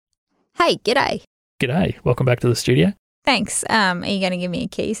Hey, g'day. G'day. Welcome back to the studio. Thanks. Are you going to give me a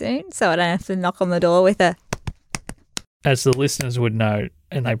key soon so I don't have to knock on the door with a... As the listeners would know,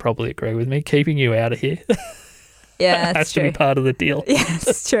 and they probably agree with me, keeping you out of here Yeah, that's has true. to be part of the deal. Yeah,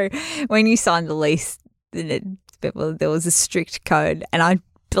 it's true. When you signed the lease, there was a strict code, and I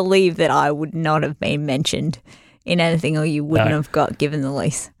believe that I would not have been mentioned in anything, or you wouldn't have got given the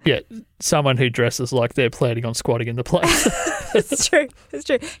lease. Yeah, someone who dresses like they're planning on squatting in the place. It's true. It's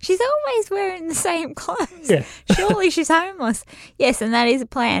true. She's always wearing the same clothes. Yeah. Surely she's homeless. Yes, and that is a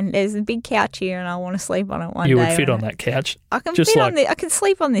plan. There's a big couch here, and I want to sleep on it one day. You would fit on that couch. I can just fit like- on I can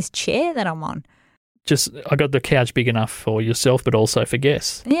sleep on this chair that I'm on. I got the couch big enough for yourself, but also for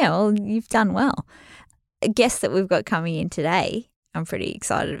guests. Yeah, well, you've done well. A guest that we've got coming in today, I'm pretty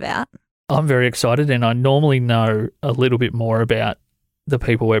excited about. I'm very excited, and I normally know a little bit more about the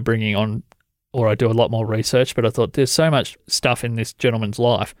people we're bringing on, or I do a lot more research, but I thought there's so much stuff in this gentleman's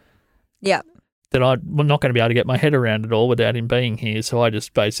life Yeah. that I'm not going to be able to get my head around it all without him being here. So I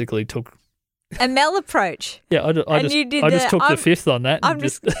just basically took... A Mel approach. Yeah, I just took the fifth on that. I'm And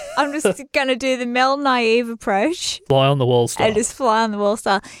just going to do the Mel naive approach fly on the wall style. and just fly on the wall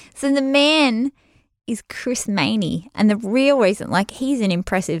style. So the man is Chris Maney, and the real reason, like, he's an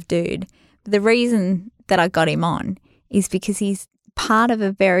impressive dude. But the reason that I got him on is because he's part of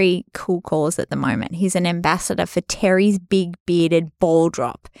a very cool cause at the moment. He's an ambassador for Terry's Big Bearded Ball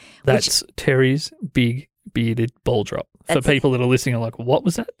Drop. That's Terry's Big Bearded Ball Drop. For That's people that are listening, are like, what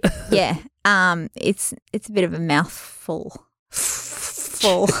was that? Yeah. It's a bit of a mouthful.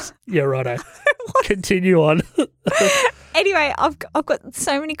 Full. Yeah, righto. Continue on. Anyway, I've got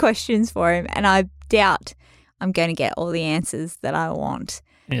so many questions for him, and I doubt I'm going to get all the answers that I want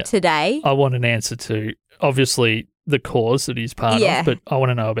today. I want an answer to, obviously, the cause that he's part of, but I want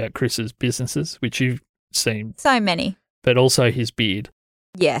to know about Chris's businesses, which you've seen, So many. but also his beard.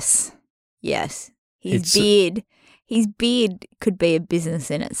 Yes. His beard could be a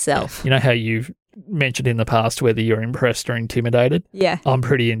business in itself. You know how you've mentioned in the past whether you're impressed or intimidated? Yeah. I'm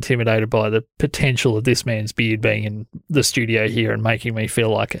pretty intimidated by the potential of this man's beard being in the studio here and making me feel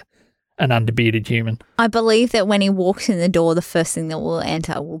like an underbearded human. I believe that when he walks in the door, the first thing that will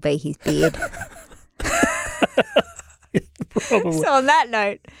enter will be his beard. Probably. So on that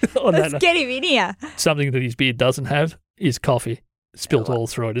note, let's get him in here. Something that his beard doesn't have is coffee spilt all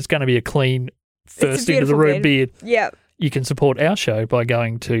through it. It's going to be a clean first into the room beard. Yep. You can support our show by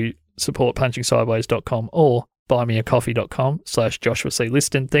going to supportpunchingsideways.com or buymeacoffee.com/Joshua C.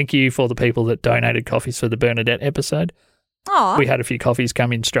 Liston. Thank you for the people that donated coffees for the Bernadette episode. Oh, We had a few coffees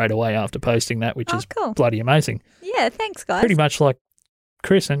come in straight away after posting that, which is cool. bloody amazing. Yeah, thanks, guys. Pretty much like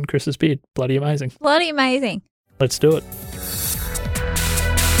Chris and Chris's beard. Bloody amazing. Bloody amazing. Let's do it.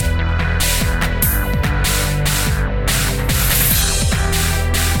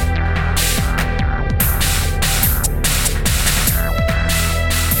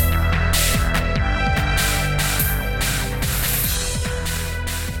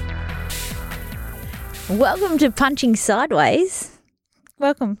 Welcome to Punching Sideways.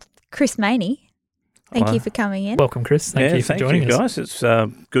 Welcome, Chris Maney. Thank you for coming in. Welcome, Chris. Thank you for joining us. Guys. It's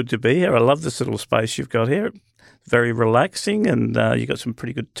good to be here. I love this little space you've got here. Very relaxing, and you've got some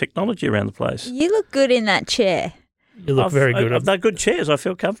pretty good technology around the place. You look good in that chair. You look very good. They're good chairs. I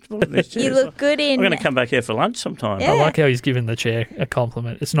feel comfortable in these chairs. You look good in... I'm going to come back here for lunch sometime. Yeah. I like how he's given the chair a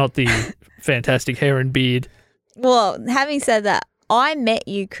compliment. It's not the fantastic hair and beard. Well, having said that, I met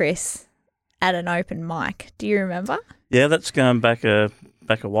you, Chris, at an open mic. Do you remember? Yeah, that's going back a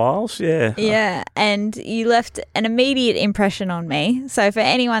while. Yeah. Yeah, and you left an immediate impression on me. So for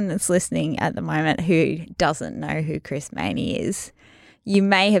anyone that's listening at the moment who doesn't know who Chris Maney is, you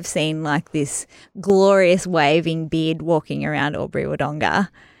may have seen like this glorious waving beard walking around Albury Wodonga,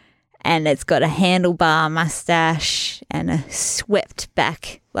 and it's got a handlebar mustache and a swept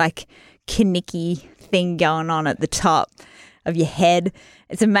back like Kaniki thing going on at the top of your head.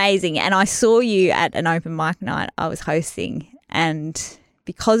 It's amazing. And I saw you at an open mic night I was hosting, and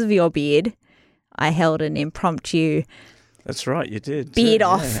because of your beard, I held an impromptu That's right, you did. beard Yeah,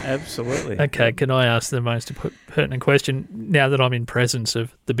 off. absolutely. Okay, can I ask the most pertinent question now that I'm in presence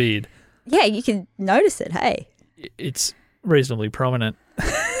of the beard? Yeah, you can notice it, hey. It's reasonably prominent.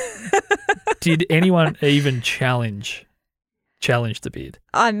 Did anyone even challenge the beard?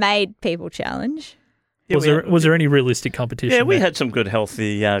 I made people challenge. Yeah, Was there any realistic competition? Yeah, we there? had some good,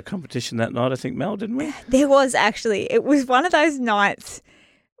 healthy competition that night, I think, Mel, didn't we? There was actually. It was one of those nights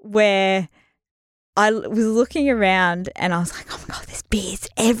where I was looking around and I was like, oh my God, there's beards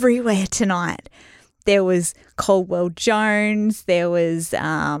everywhere tonight. There was Caldwell Jones. There was,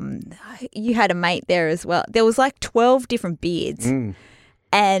 you had a mate there as well. There was like 12 different beards. Mm.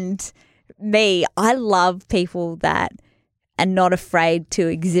 And me, I love people that are not afraid to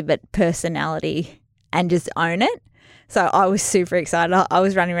exhibit personality and just own it. So I was super excited. I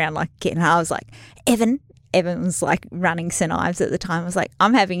was running around like a kitten. I was like, Evan was like running St. Ives at the time. I was like,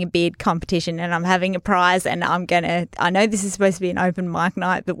 I'm having a beard competition and I'm having a prize and I know this is supposed to be an open mic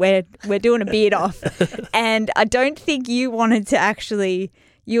night, but we're doing a beard off. And I don't think you wanted to actually,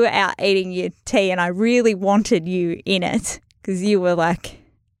 you were out eating your tea and I really wanted you in it because you were like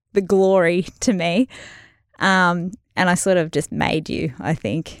the glory to me. And I sort of just made you, I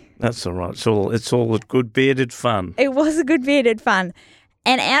think. That's all right. It's all good bearded fun. It was a good bearded fun.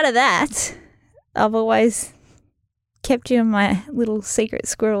 And out of that, I've always kept you in my little secret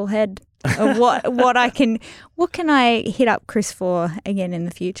squirrel head of what can I hit up Chris for again in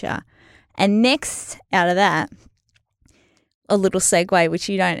the future. And next out of that, a little segue which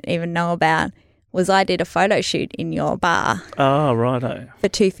you don't even know about was I did a photo shoot in your bar. Oh, righto. For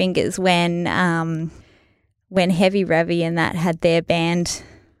Two Fingers when Heavy Ravi and that had their band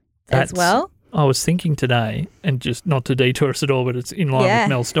as well. I was thinking today, and just not to detour us at all, but it's in line with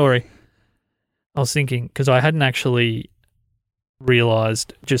Mel's story. I was thinking, because I hadn't actually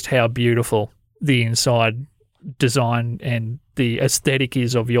realised just how beautiful the inside design and the aesthetic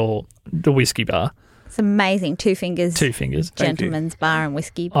is of the whiskey bar. It's amazing. Two Fingers. Gentleman's Bar and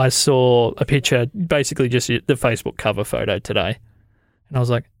Whiskey. I saw a picture, basically just the Facebook cover photo today, and I was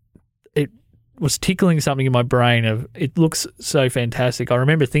like, it was tickling something in my brain of it looks so fantastic. I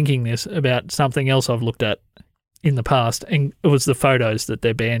remember thinking this about something else I've looked at in the past, and it was the photos that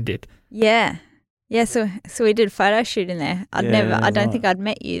their band did. Yeah. Yeah, so we did a photo shoot in there. I don't think I'd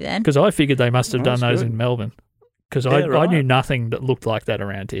met you then. Because I figured they must have done those in Melbourne. Because I knew nothing that looked like that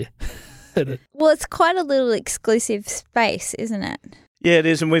around here. Well, it's quite a little exclusive space, isn't it? Yeah, it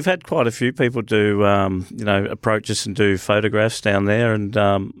is, and we've had quite a few people do, approach us and do photographs down there, and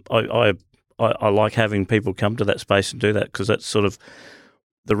I like having people come to that space and do that because that's sort of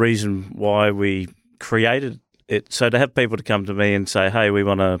the reason why we created it. So to have people to come to me and say, hey, we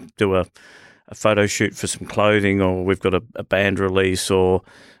want to do a photo shoot for some clothing, or we've got a band release, or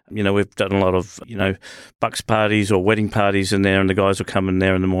we've done a lot of bucks parties or wedding parties in there, and the guys will come in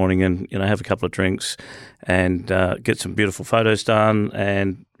there in the morning and have a couple of drinks and get some beautiful photos done.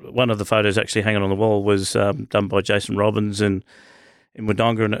 And one of the photos actually hanging on the wall was done by Jason Robbins in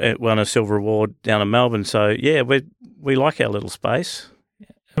Wodonga, and it won a silver award down in Melbourne. So yeah, we like our little space,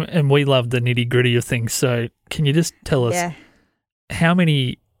 and we love the nitty gritty of things. So can you just tell us how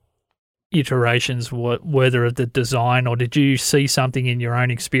many iterations were there of the design, or did you see something in your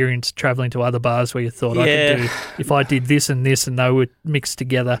own experience travelling to other bars where you thought I could do if I did this and this and they were mixed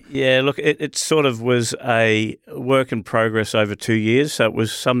together? Yeah, look, it sort of was a work in progress over 2 years, so it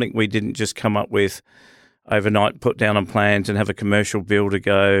was something we didn't just come up with overnight, put down on plans and have a commercial bill to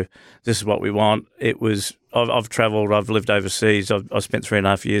go, this is what we want. It was, I've travelled, I've lived overseas, I've spent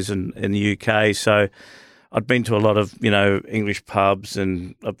 3.5 years in the UK, so I'd been to a lot of, English pubs,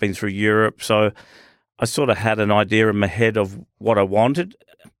 and I've been through Europe. So I sort of had an idea in my head of what I wanted.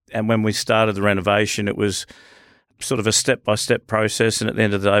 And when we started the renovation, it was sort of a step-by-step process. And at the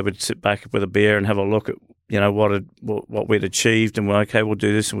end of the day, we'd sit back with a beer and have a look at, what we'd achieved, and we'll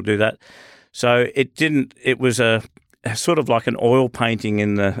do this and we'll do that. So it was a sort of like an oil painting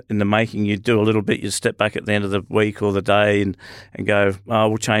in the making. You'd do a little bit, you'd step back at the end of the week or the day and go, oh,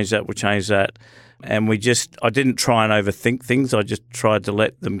 we'll change that. And I didn't try and overthink things. I just tried to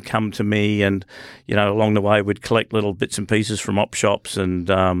let them come to me, and along the way we'd collect little bits and pieces from op shops and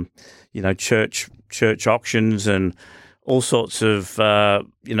church auctions and all sorts of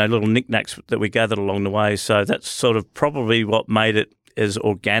little knickknacks that we gathered along the way. So that's sort of probably what made it as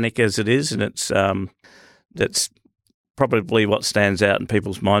organic as it is, and that's probably what stands out in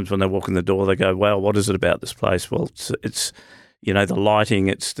people's minds when they walk in the door. They go, "Wow, what is it about this place?" Well, it's the lighting,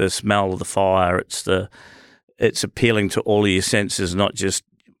 it's the smell of the fire, it's appealing to all of your senses, not just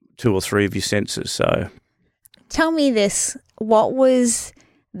 2 or 3 of your senses. So, tell me this: what was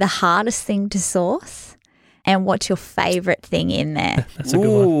the hardest thing to source, and what's your favourite thing in there? That's a good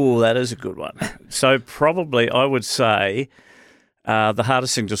one. Ooh, that is a good one. So probably I would say the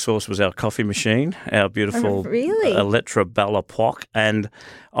hardest thing to source was our coffee machine, our beautiful Electra Bella Pock. And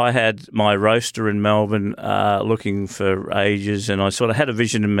I had my roaster in Melbourne looking for ages, and I sort of had a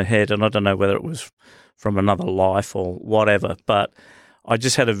vision in my head, and I don't know whether it was from another life or whatever, but I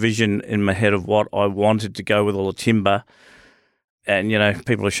just had a vision in my head of what I wanted to go with all the timber. And,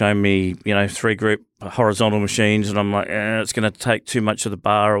 people are showing me, 3 group horizontal machines, and I'm like, it's going to take too much of the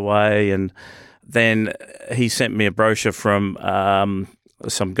bar away. And then he sent me a brochure from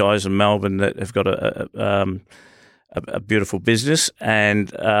some guys in Melbourne that have got a a beautiful business, and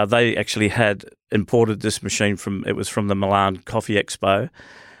they actually had imported this machine from the Milan Coffee Expo,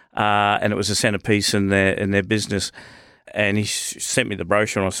 and it was a centerpiece in their business. And he sent me the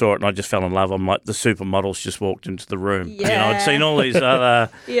brochure, and I saw it, and I just fell in love. I'm like, the supermodels just walked into the room. Yeah. I'd seen all these other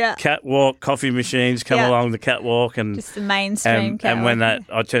catwalk coffee machines come along the catwalk, and just the mainstream catwalk. And when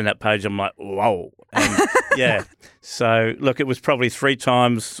I turned that page, I'm like, whoa. And so look, it was probably 3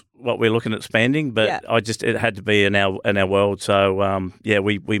 times what we're looking at spending, but it had to be in our world. So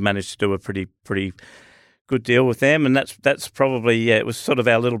we managed to do a pretty good deal with them, and that's probably it was sort of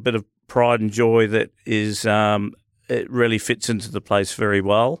our little bit of pride and joy that is. It really fits into the place very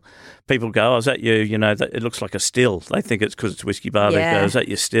well. People go, is that you? It looks like a still. They think it's because it's whiskey bar. They go, is that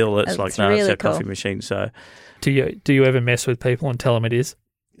your still? It's like, no, really it's our coffee machine. So, do you ever mess with people and tell them it is?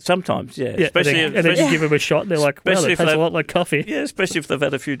 Sometimes, yeah. Especially and then you give them a shot and they're like, well, it tastes a lot like coffee. Yeah, especially if they've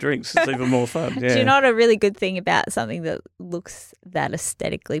had a few drinks. It's even more fun. Yeah. Do you know what a really good thing about something that looks that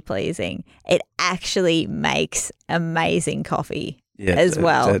aesthetically pleasing? It actually makes amazing coffee. As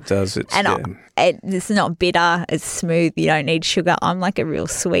well. It does. It's not bitter. It's smooth. You don't need sugar. I'm like a real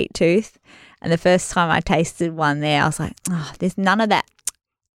sweet tooth. And the first time I tasted one there, I was like, oh, there's none of that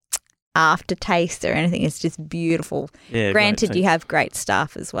aftertaste or anything. It's just beautiful. Yeah, granted, you have great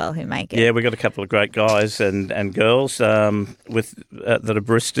staff as well who make it. Yeah, we've got a couple of great guys and girls that are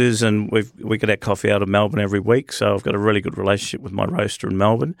baristas, and we get our coffee out of Melbourne every week. So I've got a really good relationship with my roaster in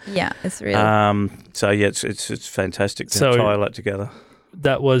Melbourne. Yeah, it's really. It's fantastic to tie all that together.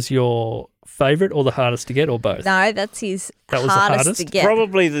 That was your favourite, or the hardest to get, or both? No, that's his. That was the hardest to get.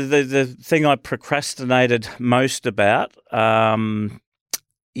 Probably the thing I procrastinated most about.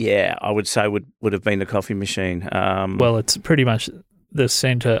 Yeah, I would say would have been the coffee machine. Well, it's pretty much the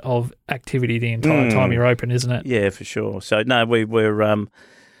centre of activity the entire time you're open, isn't it? Yeah, for sure. So no, we're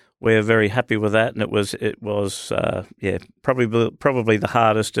very happy with that, and it was probably the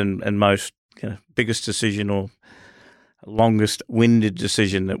hardest and most biggest decision or longest winded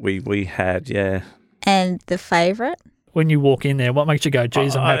decision that we had. Yeah. And the favourite? When you walk in there, what makes you go,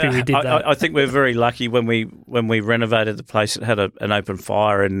 geez, I'm happy we did that? I think we're very lucky when we renovated the place, it had an open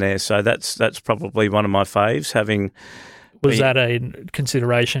fire in there. So that's probably one of my faves. Was that a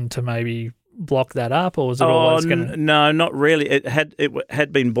consideration to maybe block that up, or was it always going to? No, not really. It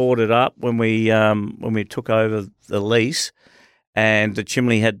had been boarded up when we took over the lease, and the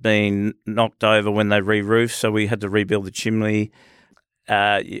chimney had been knocked over when they re-roofed, so we had to rebuild the chimney.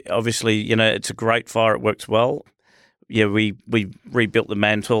 Obviously, it's a great fire. It works well. Yeah, we rebuilt the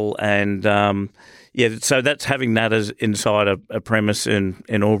mantle, and so that's having that as inside a premise in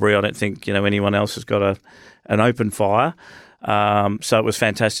Albury. I don't think anyone else has got an open fire, so it was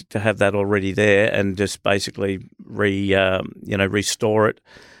fantastic to have that already there and just basically restore it.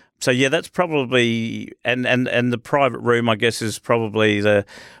 So yeah, that's probably and the private room, I guess, is probably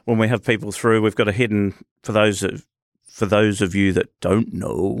when we have people through, we've got a hidden for those of you that don't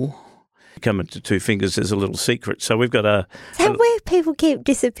know. Come into Two Fingers, there's a little secret. So we've got Is that where people keep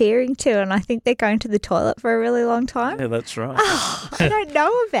disappearing to, and I think they're going to the toilet for a really long time? Yeah, that's right. Oh, I don't know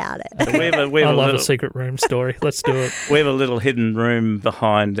about it. I love a secret room story. Let's do it. We have a little hidden room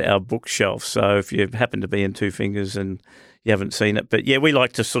behind our bookshelf. So if you happen to be in Two Fingers and you haven't seen it. But yeah, we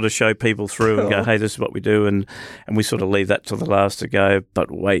like to sort of show people through and go, hey, this is what we do. And we sort of leave that till the last to go,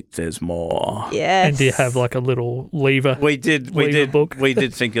 but wait, there's more. Yes. And do you have like a little lever? We did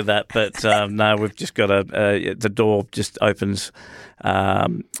think of that, but no, we've just got the door just opens.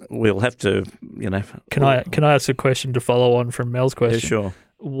 We'll have to, Can I ask a question to follow on from Mel's question? Yeah, sure.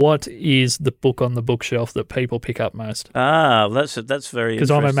 What is the book on the bookshelf that people pick up most? That's very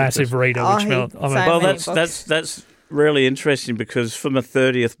because I'm a massive reader. That's really interesting because for my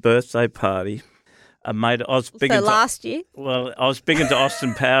 30th birthday party, I was big into last year. Well, I was big into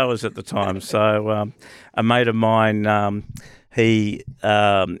Austin Powers at the time, so a mate of mine he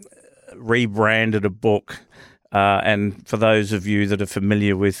rebranded a book, and for those of you that are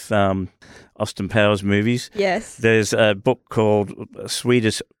familiar with Austin Powers movies, yes, there's a book called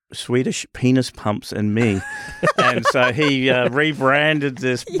Swedish Penis Pumps and Me. And so he rebranded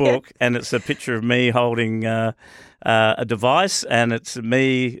this book, and it's a picture of me holding a device, and it's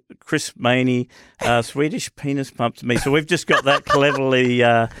me, Chris Maney, Swedish Penis Pumps and Me. So we've just got that cleverly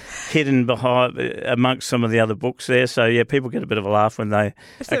hidden behind amongst some of the other books there. So yeah, people get a bit of a laugh when they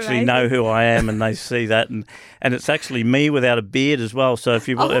know who I am and they see that, and it's actually me without a beard as well. So if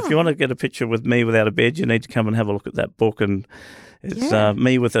you want to get a picture with me without a beard, you need to come and have a look at that book. And it's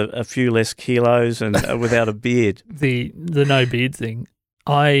me with a few less kilos and without a beard. The no beard thing.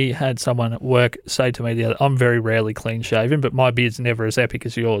 I had someone at work say to me the other, I'm very rarely clean shaven, but my beard's never as epic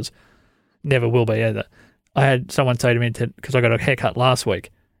as yours. Never will be either. I had someone say to me, because I got a haircut last week,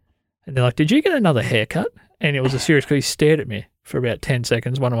 and they're like, "Did you get another haircut?" And it was a serious, because he stared at me for about 10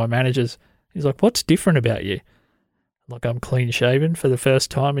 seconds, one of my managers. He's like, "What's different about you?" Like, I'm clean shaven for the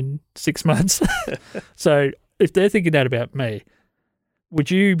first time in 6 months. So if they're thinking that about me, would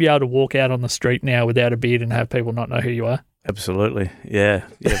you be able to walk out on the street now without a beard and have people not know who you are? Absolutely. Yeah,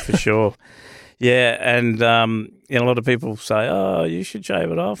 for sure. Yeah, and a lot of people say, "Oh, you should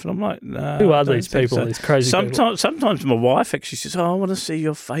shave it off," and I'm like, "No." Who are these people? So. These crazy people. Sometimes my wife actually says, "Oh, I want to see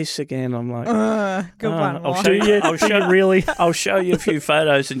your face again." I'm like, "Good one." I'll show you. I'll show you a few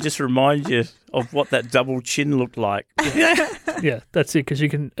photos and just remind you of what that double chin looked like. Yeah, that's it. Because you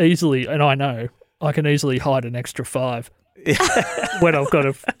can easily, and I know I can easily hide an extra 5. When I've got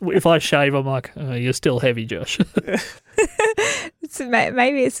if I shave, I'm like, "Oh, you're still heavy, Josh." So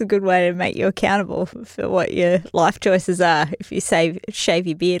maybe it's a good way to make you accountable for what your life choices are if you shave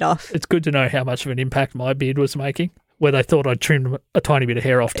your beard off. It's good to know how much of an impact my beard was making, where they thought I'd trimmed a tiny bit of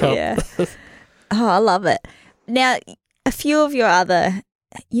hair off top. Yeah. Oh, I love it. Now, a few of you're an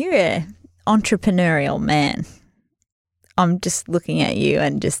entrepreneurial man. I'm just looking at you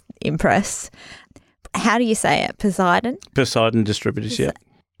and just impressed. How do you say it? Poseidon? Poseidon Distributors, yeah.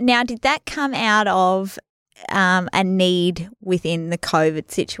 Now, did that come out of a need within the COVID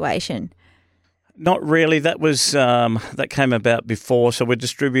situation? Not really. That was that came about before. So we're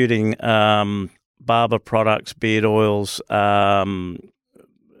distributing barber products, beard oils, hair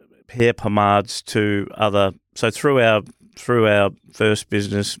pomades to other. So through our first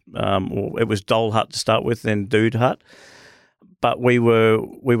business, it was Doll Hut to start with, then Dude Hut. But we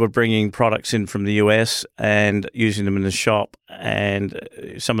were bringing products in from the US and using them in the shop, and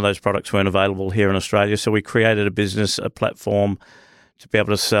some of those products weren't available here in Australia. So we created a platform to be able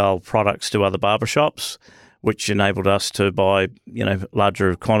to sell products to other barbershops, which enabled us to buy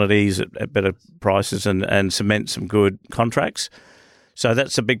larger quantities at better prices and cement some good contracts. So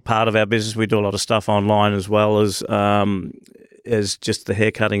that's a big part of our business. We do a lot of stuff online as well as just the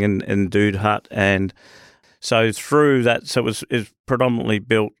hair cutting and Dude Hut. And so through that, so it was predominantly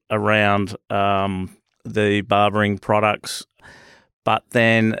built around the barbering products. But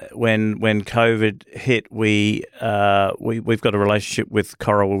then when COVID hit, we've got a relationship with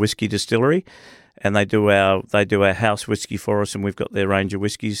Corowa Whiskey Distillery, and they do our house whiskey for us, and we've got their range of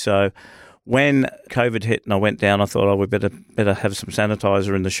whiskies. So when COVID hit and I went down, I thought, we better have some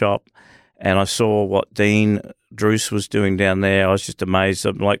sanitizer in the shop. And I saw what Dean Druce was doing down there. I was just amazed.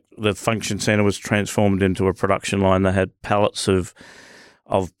 Like, the function centre was transformed into a production line. They had pallets of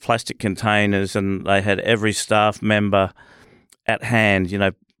plastic containers, and they had every staff member at hand,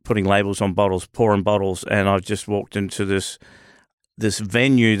 putting labels on bottles, pouring bottles. And I just walked into this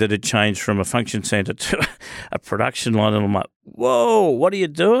venue that had changed from a function centre to a production line, and I'm like, "Whoa, what are you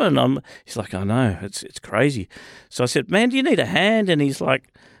doing?" He's like, "I know, it's crazy." So I said, "Man, do you need a hand?" And he's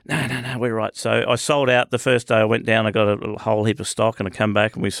like, No, we're right. So I sold out the first day I went down. I got a whole heap of stock, and I come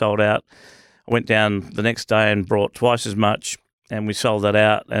back and we sold out. I went down the next day and brought twice as much, and we sold that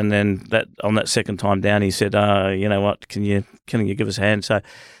out. And then on that second time down, he said, "You know what? Can you give us a hand?" So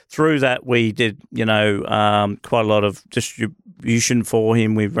through that, we did quite a lot of distribution for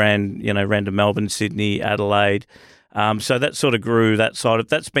him. We ran to Melbourne, Sydney, Adelaide. So that sort of grew that side of.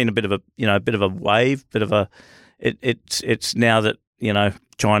 That's been a bit of a wave, It's now that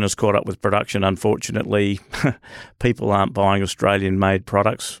China's caught up with production. Unfortunately, people aren't buying Australian-made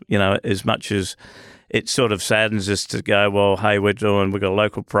products, as much as it sort of saddens us to go, well, hey, we've got a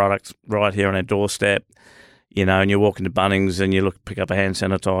local product right here on our doorstep, and you walk into Bunnings and you pick up a hand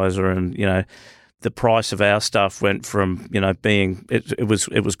sanitizer, and, the price of our stuff went from, being, it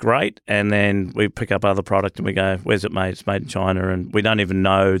was great, and then we pick up other product and we go, where's it made? It's made in China, and we don't even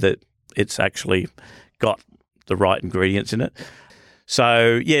know that it's actually got the right ingredients in it.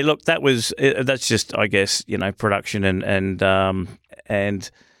 So yeah, look, that's just, I guess, production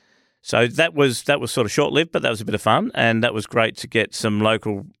and so that was sort of short lived, but that was a bit of fun, and that was great to get some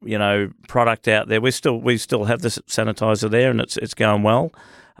local, product out there. We still have this sanitizer there, and it's going well,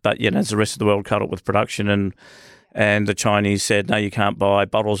 but as the rest of the world cut up with production, and the Chinese said, no, you can't buy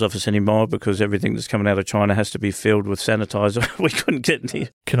bottles off us anymore because everything that's coming out of China has to be filled with sanitizer. We couldn't get any.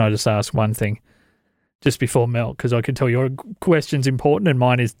 Can I just ask one thing? Just before Mel, because I can tell your question's important and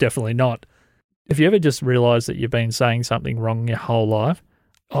mine is definitely not. Have you ever just realised that you've been saying something wrong your whole life?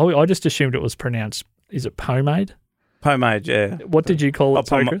 I just assumed it was pronounced, is it pomade? Pomade, yeah. What did you call it?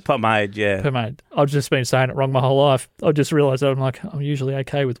 Pomade, yeah. Pomade. I've just been saying it wrong my whole life. I just realised that I'm usually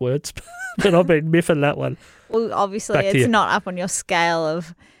okay with words, but I've been miffing that one. Well, obviously it's not up on your scale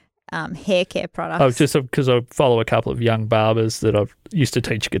of hair care products. Oh, just because I follow a couple of young barbers that I've used to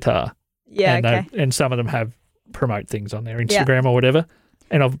teach guitar. Yeah, and some of them have promote things on their Instagram or whatever.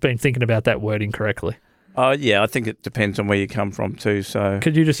 And I've been thinking about that word incorrectly. Yeah, I think it depends on where you come from too. So,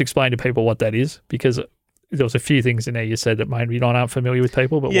 could you just explain to people what that is? Because there was a few things in there you said that maybe aren't familiar with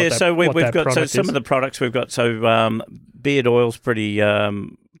people. But we've got some of the products we've got. So beard oil's pretty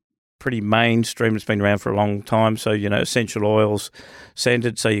mainstream. It's been around for a long time. So essential oils,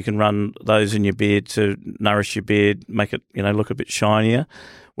 scented, so you can run those in your beard to nourish your beard, make it look a bit shinier.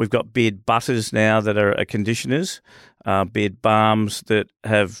 We've got beard butters now that are conditioners. Beard balms that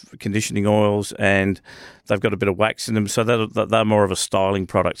have conditioning oils, and they've got a bit of wax in them, so they're more of a styling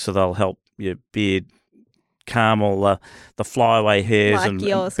product, so they'll help your beard calm all the flyaway hairs, like and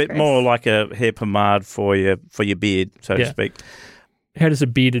yours, a bit Chris. more like a hair pomade for your beard, so to speak. How does a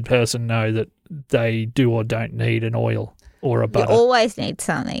bearded person know that they do or don't need an oil or a butter? You always need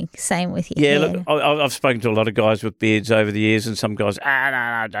something. Same with your hair. Look, I've spoken to a lot of guys with beards over the years, and some guys,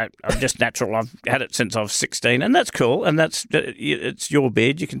 no, don't. I'm just natural. I've had it since I was 16, and that's cool. And it's your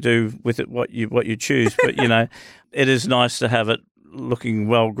beard. You can do with it what you choose. But it is nice to have it looking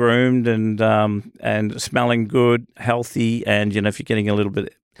well groomed and smelling good, healthy. And if you're getting a little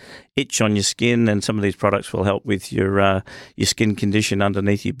bit itch on your skin, then some of these products will help with your skin condition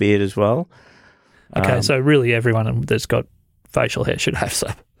underneath your beard as well. Okay, so really everyone that's got facial hair should have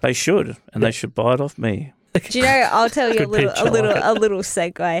some. They should, and they should buy it off me. Do you know? I'll tell you a little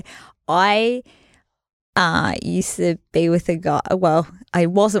segue. I used to be with a guy. Well, I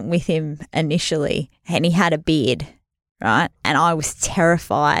wasn't with him initially, and he had a beard, right? And I was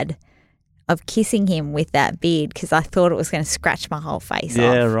terrified of kissing him with that beard because I thought it was going to scratch my whole face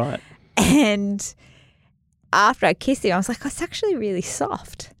off. Yeah, right. And after I kissed him, I was like, oh, it's actually really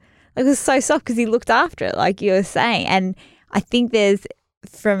soft. Like, it was so soft because he looked after it, like you were saying. And I think there's,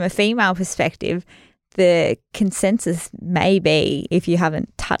 from a female perspective, the consensus may be, if you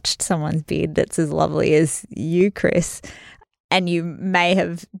haven't touched someone's beard that's as lovely as you, Chris, and you may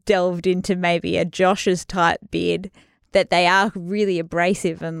have delved into maybe a Josh's type beard, that they are really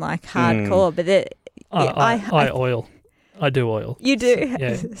abrasive and like hardcore. But I oil. I do oil. You do?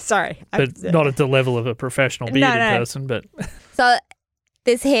 Yeah. Sorry. But not at the level of a professional bearded person. But so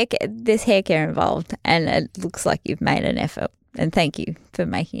there's hair care involved, and it looks like you've made an effort. And thank you for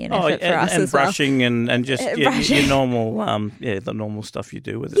making an effort for us and as brushing well. and just your normal, the normal stuff you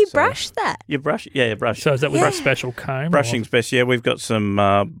do with it. You brush that? You brush, you brush. So is that with a special comb? Brushing's best, yeah. We've got some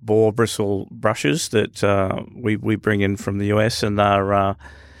boar bristle brushes that we bring in from the US, and they're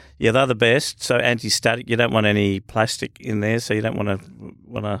the best. So anti-static. You don't want any plastic in there, so you don't want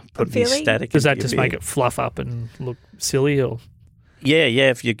to put any static. Does that just make it fluff up and look silly, or? Yeah,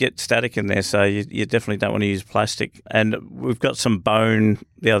 if you get static in there, so you definitely don't want to use plastic. And we've got some bone.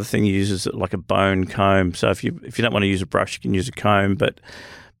 The other thing you use is like a bone comb. So if you don't want to use a brush, you can use a comb, but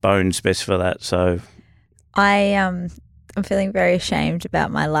bone's best for that. So I'm feeling very ashamed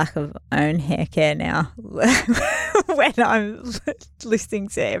about my lack of own hair care now when I'm listening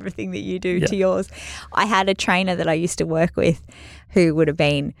to everything that you do to yours. I had a trainer that I used to work with who would have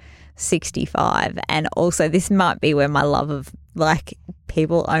been 65, and also this might be where my love of like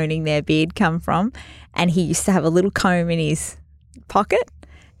people owning their beard come from, and he used to have a little comb in his pocket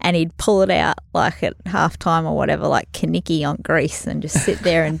and he'd pull it out like at halftime or whatever, like Kaniki on Grease, and just sit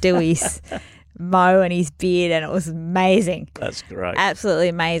there and do his mow and his beard, and it was amazing. That's great. Absolutely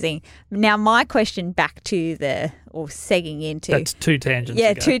amazing. Now my question back to segging into, that's two tangents yeah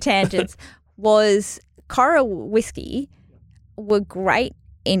ago. 2 tangents was Cora Whiskey were great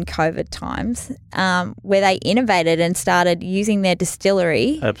in COVID times, where they innovated and started using their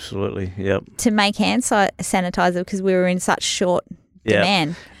distillery. Absolutely, yep. To make hand sanitizer because we were in such short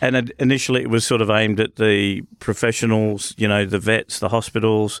demand. And initially it was sort of aimed at the professionals, the vets, the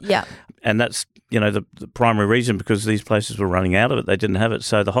hospitals. Yeah. And that's, the primary reason, because these places were running out of it. They didn't have it.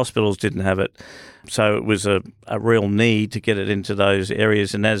 So the hospitals didn't have it. So it was a real need to get it into those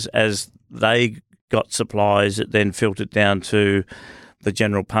areas. And as they got supplies, it then filtered down to the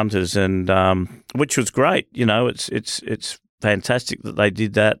general punters, and which was great. It's fantastic that they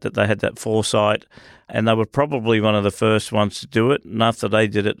did that they had that foresight, and they were probably one of the first ones to do it. And after they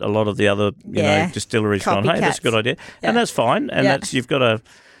did it, a lot of the other distilleries gone, hey, that's a good idea, and that's fine. And that's, you've got to,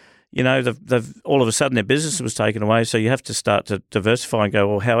 they've all of a sudden their business was taken away, so you have to start to diversify and go,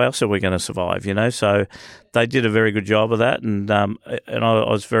 well, how else are we going to survive? So they did a very good job of that, and I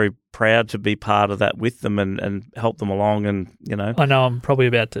was very proud to be part of that with them and help them along. And I know I'm probably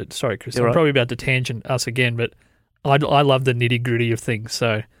about to. Sorry, Chris. I'm probably about to tangent us again, but I love the nitty gritty of things.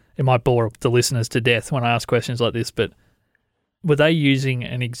 So it might bore the listeners to death when I ask questions like this. But were they using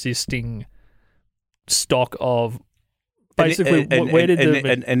an existing stock of basically, where did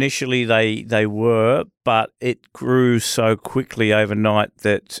initially they were, but it grew so quickly overnight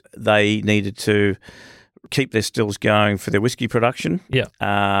that they needed to keep their stills going for their whiskey production.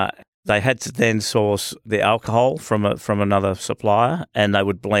 Yeah. They had to then source the alcohol from another supplier, and they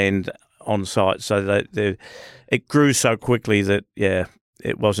would blend on site. So it grew so quickly that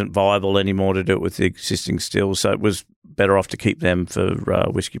it wasn't viable anymore to do it with the existing stills. So it was better off to keep them for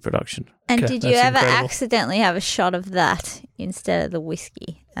whiskey production. And did you ever accidentally have a shot of that instead of the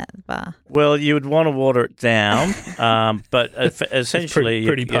whiskey at the bar? Well, you would want to water it down, but essentially,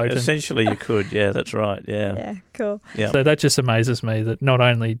 pretty potent. Essentially you could. Yeah, that's right. Yeah. Yeah, cool. Yeah. So that just amazes me that not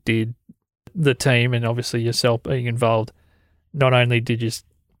only did the team and obviously yourself being involved, not only did you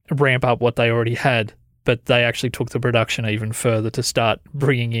ramp up what they already had, but they actually took the production even further to start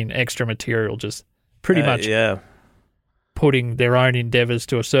bringing in extra material, just pretty much putting their own endeavours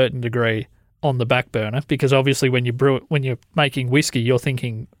to a certain degree on the back burner, because obviously when you're making whiskey, you're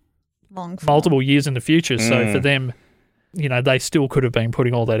thinking multiple years in the future. So for them, they still could have been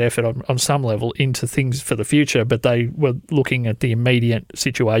putting all that effort on some level into things for the future, but they were looking at the immediate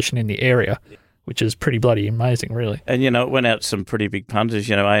situation in the area, which is pretty bloody amazing, really. And, it went out to some pretty big punters,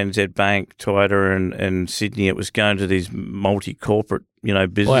 ANZ Bank, Toyota and Sydney. It was going to these multi-corporate,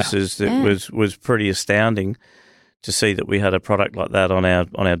 businesses. Wow. That was pretty astounding to see that we had a product like that on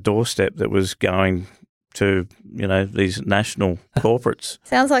our doorstep that was going to, these national corporates.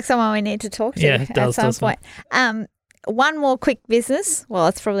 Sounds like someone we need to talk to at some point. One more quick business. Well,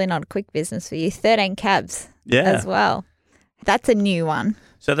 it's probably not a quick business for you. 13 Cabs as well. That's a new one.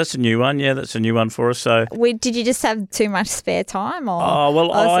 So that's a new one. Yeah, that's a new one for us. So, did you just have too much spare time? Or? Oh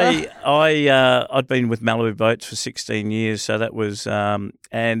well, I'd been with Malibu Boats for 16 years, so that was, and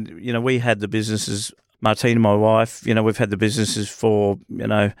we had the businesses. Martina, my wife, we've had the businesses for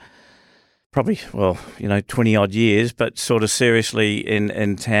probably 20 odd years, but sort of seriously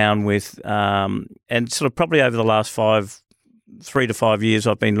in town with, and sort of probably over the last 3 to 5 years,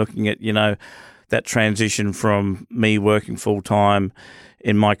 I've been looking at that transition from me working full time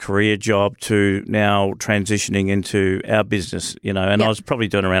in my career job to now transitioning into our business, and I was probably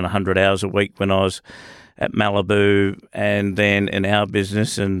doing around 100 hours a week when I was at Malibu and then in our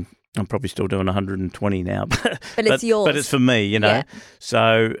business, and I'm probably still doing 120 now. But it's yours. But it's for me, Yeah.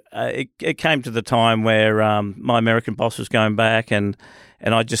 So it came to the time where my American boss was going back and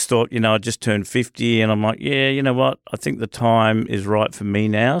I just thought, I just turned 50 and I'm like, you know what? I think the time is right for me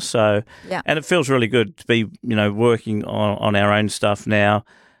now. So, and it feels really good to be, working on our own stuff now.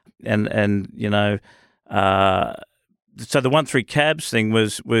 And so the 13 Cabs thing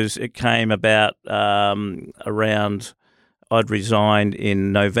was it came about around I'd resigned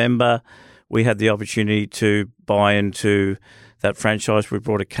in November. We had the opportunity to buy into that franchise. We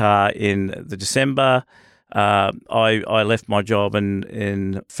bought a car in the December. I left my job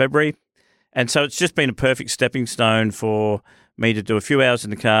in February. And so it's just been a perfect stepping stone for me to do a few hours in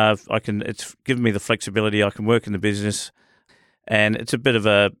the car. It's given me the flexibility. I can work in the business. And it's a bit of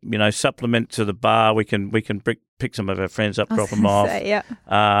a, supplement to the bar. We can pick some of our friends up, drop them off.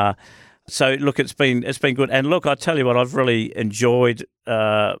 So look, it's been good, and look, I tell you what, I've really enjoyed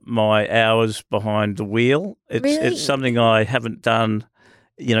my hours behind the wheel. It's something I haven't done,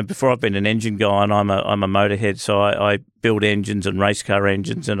 before. I've been an engine guy, and I'm a motorhead, so I build engines and race car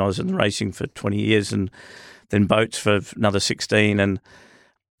engines, and I was in racing for 20 years, and then boats for another 16, and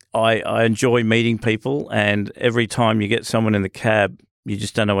I enjoy meeting people, and every time you get someone in the cab, you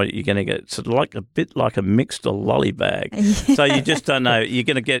just don't know what you're going to get. It's like a bit like a mixed lolly bag. Yeah. So you just don't know. You're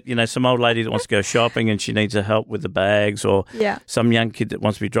going to get, some old lady that wants to go shopping and she needs help with the bags, or some young kid that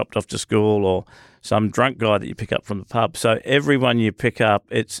wants to be dropped off to school, or some drunk guy that you pick up from the pub. So everyone you pick up,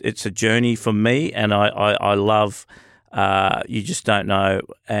 it's a journey for me, and I love you just don't know,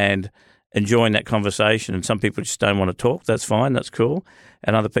 and enjoying that conversation. And some people just don't want to talk. That's fine. That's cool.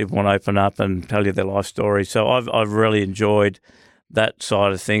 And other people want to open up and tell you their life story. So I've really enjoyed that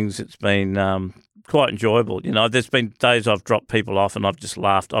side of things. It's been quite enjoyable. There's been days I've dropped people off and I've just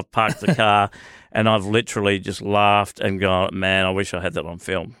laughed. I've parked the car and I've literally just laughed and gone, man, I wish I had that on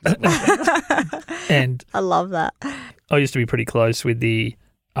film. And I love that. I used to be pretty close with the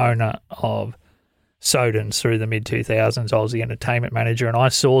owner of Sodens through the mid-2000s. I was the entertainment manager and I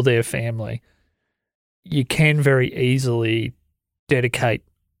saw their family. You can very easily dedicate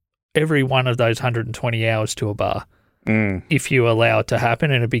every one of those 120 hours to a bar. If you allow it to happen,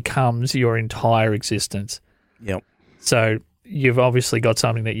 and it becomes your entire existence. Yep. So you've obviously got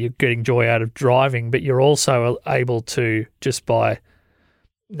something that you're getting joy out of driving, but you're also able to, just by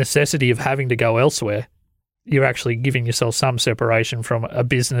necessity of having to go elsewhere, you're actually giving yourself some separation from a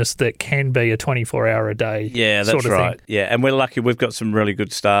business that can be a 24-hour-a-day that's sort of right. thing. Yeah, and we're lucky we've got some really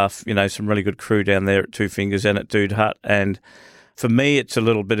good staff, some really good crew down there at Two Fingers and at Dude Hut. And for me, it's a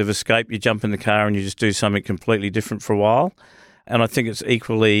little bit of escape. You jump in the car and you just do something completely different for a while. And I think it's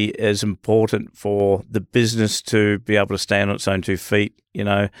equally as important for the business to be able to stand on its own 2 feet,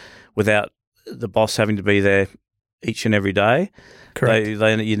 without the boss having to be there each and every day. Correct.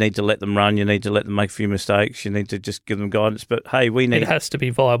 You need to let them run. You need to let them make a few mistakes. You need to just give them guidance. But, hey, it has to be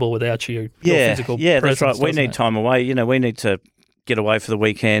viable without your physical presence. That's right. We need it? time away. We need to get away for the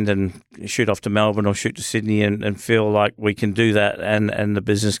weekend and shoot off to Melbourne or shoot to Sydney and feel like we can do that and the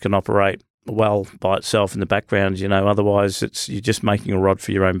business can operate well by itself in the background. Otherwise you're just making a rod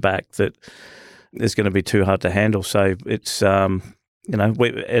for your own back that is going to be too hard to handle. So it's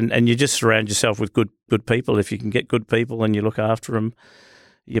and you just surround yourself with good people. If you can get good people and you look after them,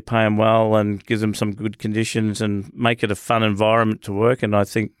 you pay them well and give them some good conditions and make it a fun environment to work. And I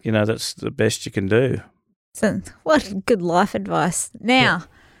think that's the best you can do. So, what good life advice. Now,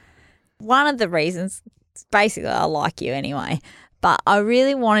 one of the reasons, basically I like you anyway, but I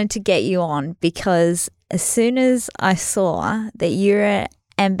really wanted to get you on because as soon as I saw that you're an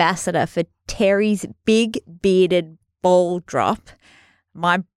ambassador for Terry's Big Bearded Ball Drop,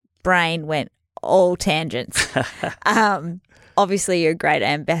 my brain went all tangents. Obviously, you're a great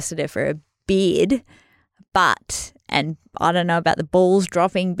ambassador for a beard, and I don't know about the balls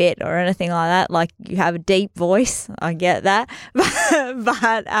dropping bit or anything like that. Like, you have a deep voice. I get that.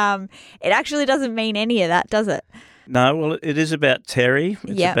 but it actually doesn't mean any of that, does it? No, well, it is about Terry.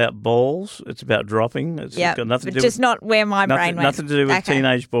 It's about balls. It's about dropping. It's got nothing to do just with, not where my brain went. Nothing to do with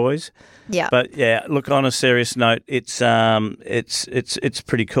teenage boys. Yeah. But look, on a serious note, it's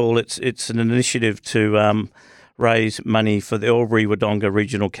pretty cool. It's an initiative to raise money for the Albury-Wodonga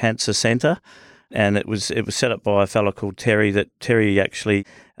Regional Cancer Centre, and it was set up by a fellow called Terry. That Terry actually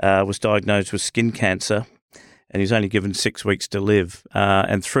was diagnosed with skin cancer, and he's only given 6 weeks to live.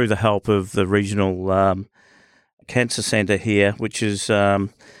 And through the help of the regional cancer centre here, which is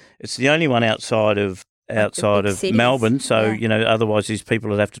it's the only one outside of Melbourne. So otherwise these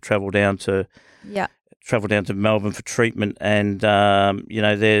people would have to travel down to Melbourne for treatment. And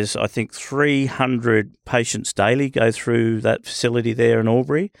there's I think 300 patients daily go through that facility there in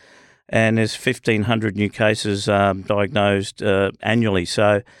Albury, and there's 1,500 new cases diagnosed annually.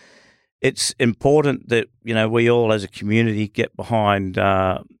 So it's important that we all as a community get behind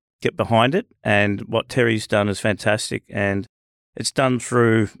it, and what Terry's done is fantastic, and it's done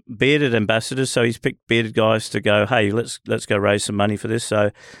through bearded ambassadors. So he's picked bearded guys to go, hey, let's go raise some money for this.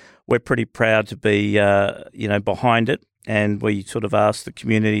 So we're pretty proud to be behind it, and we sort of asked the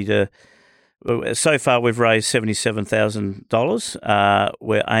community to. So far, we've raised $77,000.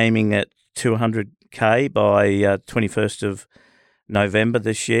 We're aiming at $200K by 21st of November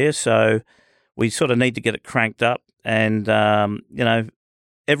this year. So we sort of need to get it cranked up, and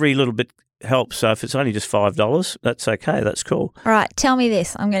every little bit helps. So if it's only just $5, that's okay. That's cool. All right. Tell me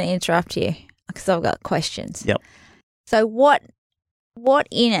this. I'm going to interrupt you because I've got questions. Yep. So what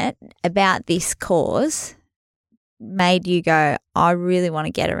in it about this cause made you go, I really want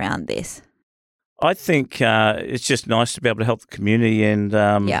to get around this? I think it's just nice to be able to help the community and,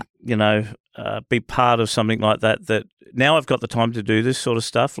 be part of something like that. That now I've got the time to do this sort of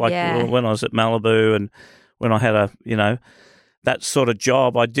stuff. Like when I was at Malibu and when I had that sort of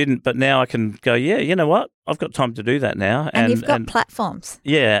job, I didn't. But now I can go, you know what? I've got time to do that now. And you've got platforms.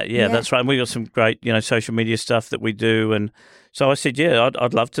 Yeah, that's right. And we've got some great, social media stuff that we do. And so I said,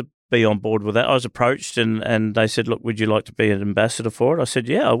 I'd love to be on board with that. I was approached and they said, look, would you like to be an ambassador for it? I said,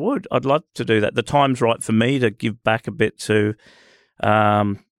 yeah, I would. I'd love to do that. The time's right for me to give back a bit to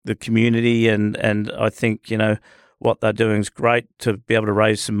the community, and I think, what they're doing is great to be able to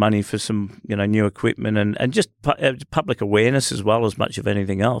raise some money for some, new equipment and just public awareness as well as much of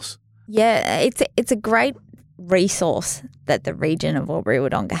anything else. Yeah, it's a great resource that the region of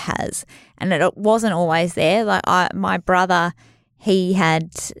Albury-Wodonga has, and it wasn't always there. Like my brother, he had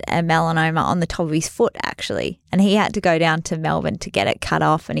a melanoma on the top of his foot actually, and he had to go down to Melbourne to get it cut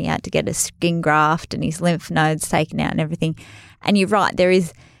off, and he had to get a skin graft and his lymph nodes taken out and everything. And you're right, there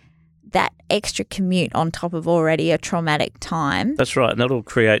is that extra commute on top of already a traumatic time. That's right, and that all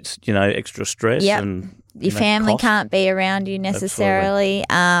creates, extra stress. Yep. And your family cost. can't be around you necessarily.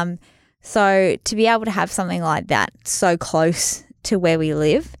 So to be able to have something like that so close to where we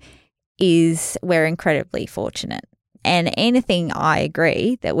live we're incredibly fortunate. And anything I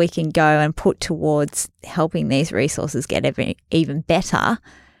agree that we can go and put towards helping these resources get even better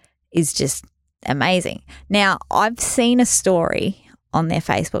is just amazing. Now, I've seen a story on their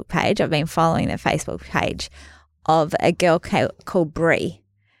Facebook page. I've been following their Facebook page of a girl called Brie,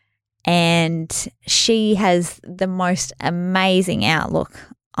 and she has the most amazing outlook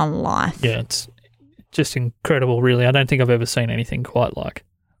on life. Yeah, it's just incredible, really. I don't think I've ever seen anything quite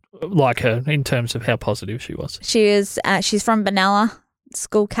like her in terms of how positive she was. She's from Benalla,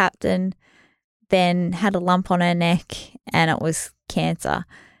 school captain, then had a lump on her neck and it was cancer.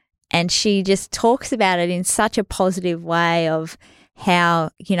 And she just talks about it in such a positive way of how,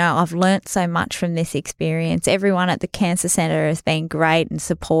 I've learnt so much from this experience. Everyone at the cancer centre has been great and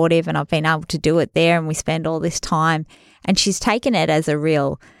supportive, and I've been able to do it there, and we spend all this time. And she's taken it as a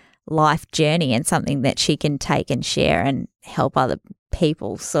real life journey and something that she can take and share and help other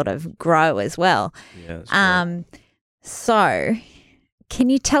people sort of grow as well. Yeah, so can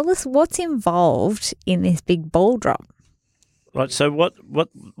you tell us what's involved in this big ball drop? Right. So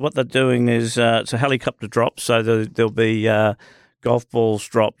what they're doing is it's a helicopter drop. So there'll be golf balls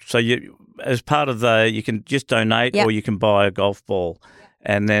dropped. So as part of you can just donate, or you can buy a golf ball,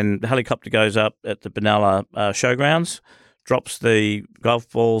 and then the helicopter goes up at the Benalla showgrounds, drops the golf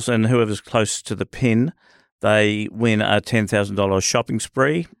balls, and whoever's close to the pin, they win a $10,000 shopping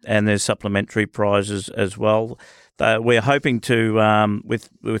spree, and there's supplementary prizes as well. We're hoping to,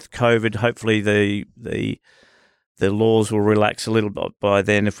 with COVID, hopefully the laws will relax a little bit by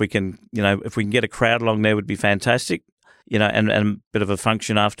then. If we can get a crowd along there, would be fantastic. And a bit of a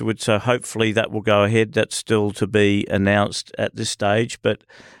function afterwards. So hopefully that will go ahead. That's still to be announced at this stage, but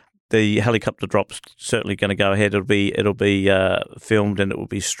the helicopter drop's certainly going to go ahead. It'll be filmed and it will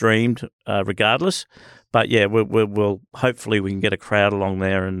be streamed regardless. But yeah, we'll hopefully we can get a crowd along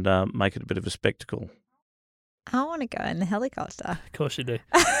there and make it a bit of a spectacle. I want to go in the helicopter. Of course you do.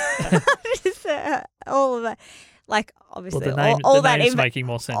 Just, all of that. Like, obviously, well, all the name's that making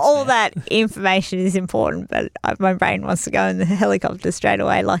more sense. All that information is important, but my brain wants to go in the helicopter straight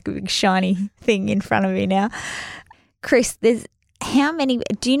away, like a big shiny thing in front of me now. Chris, do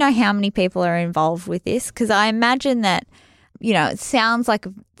you know how many people are involved with this? Because I imagine that, it sounds like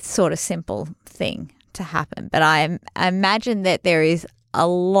a sort of simple thing to happen, but I imagine that there is a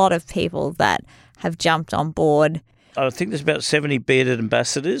lot of people that have jumped on board. I think there's about 70 bearded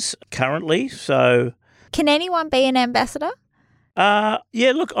ambassadors currently, so... Can anyone be an ambassador? Yeah,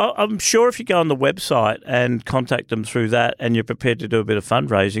 look, I'm sure if you go on the website and contact them through that and you're prepared to do a bit of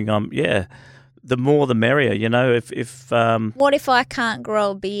fundraising, the more the merrier, if what if I can't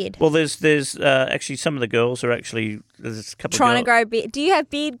grow a beard? Well, there's actually some of the girls are actually there's a couple trying of to grow beard. Do you have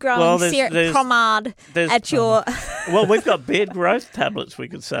beard growing pomade at your? Well, we've got beard growth tablets we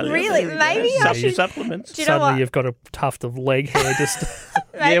could sell. Really? Maybe I should. Supplements. Suddenly you've got a tuft of leg hair just.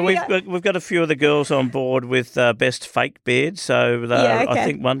 Yeah, we've got a few of the girls on board with best fake beard. So I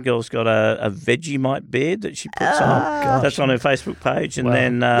think one girl's got a Vegemite beard that she puts on. Gosh. That's on her Facebook page, and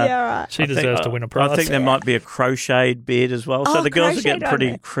then right. She deserves to win a prize. I think there might be a crocheted beard as well. So the girls are getting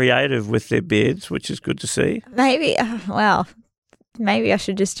pretty creative with their beards, which is good to see. Maybe, maybe I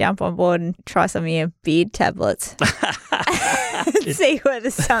should just jump on board and try some of your beard tablets. See whether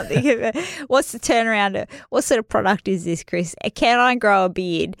something. What's the turnaround? What sort of product is this, Chris? Can I grow a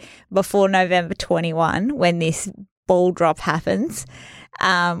beard before November 21 when this ball drop happens?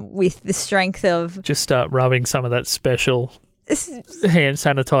 With the strength of just start rubbing some of that special hand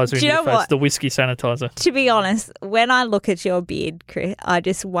sanitizer in your face, the whiskey sanitizer. To be honest, when I look at your beard, Chris, I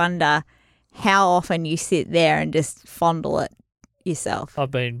just wonder how often you sit there and just fondle it yourself.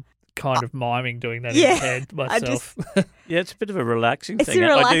 I've been kind of miming doing that in my head myself. Yeah, it's a bit of a relaxing it's thing.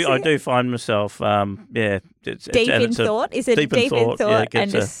 Relaxing. I do find myself, it's deep in thought. Is it deep in thought? Yeah,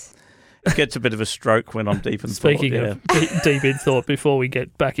 it gets a bit of a stroke when I'm deep in Speaking thought. of deep in thought, before we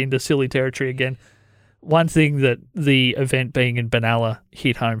get back into silly territory again, one thing that the event being in Benalla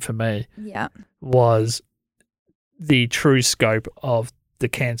hit home for me was the true scope of the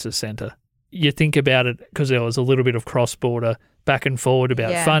cancer centre. You think about it because there was a little bit of cross-border back and forward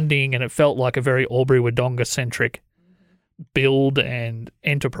about funding, and it felt like a very Albury-Wodonga-centric build and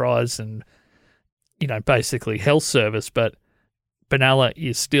enterprise and, basically health service. But Benalla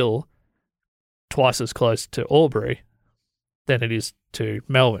is still twice as close to Albury than it is to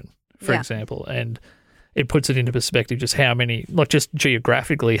Melbourne, for example. And it puts it into perspective just how many, not just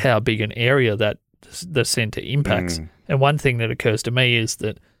geographically, how big an area that the centre impacts. And one thing that occurs to me is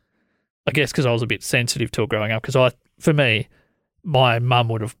that, I guess because I was a bit sensitive to it growing up, because for me, my mum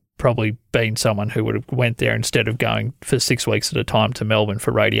would have probably been someone who would have went there instead of going for 6 weeks at a time to Melbourne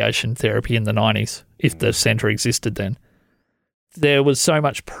for radiation therapy in the 90s, if the centre existed then. There was so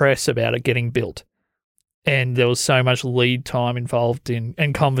much press about it getting built. And there was so much lead time involved in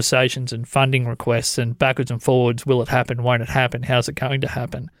and conversations and funding requests and backwards and forwards. Will it happen? Won't it happen? How's it going to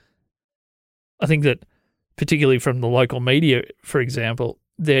happen? I think that particularly from the local media, for example,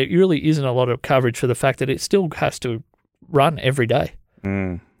 there really isn't a lot of coverage for the fact that it still has to run every day.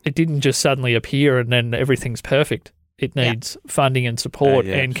 It didn't just suddenly appear and then everything's perfect. It needs funding and support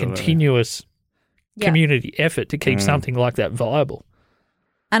and continuous community effort to keep something like that viable.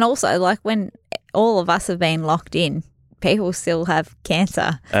 And also, like, when all of us have been locked in, people still have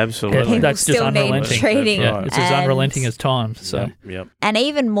cancer. Absolutely. People That's just still need unrelenting. treating. That's right. It's as unrelenting as time. So, And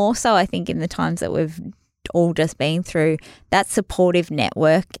even more so, I think, in the times that we've all just been through, that supportive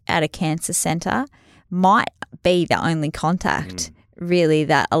network at a cancer centre might be the only contact really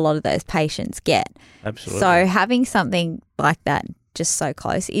that a lot of those patients get. Absolutely. So having something like that just so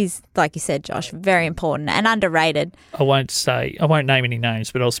close is, like you said, Josh, very important and underrated. I won't name any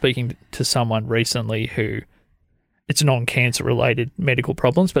names, but I was speaking to someone recently who, it's non-cancer related medical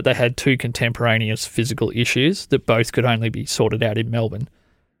problems, but they had two contemporaneous physical issues that both could only be sorted out in Melbourne.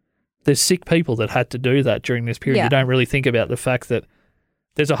 There's sick people that had to do that during this period. Yeah. You don't really think about the fact that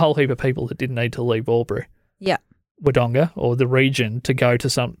there's a whole heap of people that didn't need to leave Albury, Wodonga, or the region to go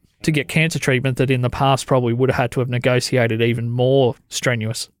to get cancer treatment that in the past probably would have had to have negotiated even more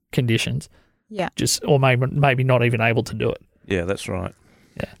strenuous conditions. Yeah. Or maybe not even able to do it. Yeah, that's right.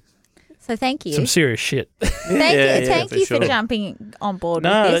 So thank you. Some serious shit. Thank you for jumping on board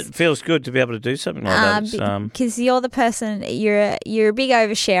with this. It feels good to be able to do something like that. Because you're the person, you're a big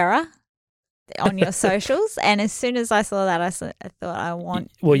oversharer on your socials, and as soon as I saw that, I thought I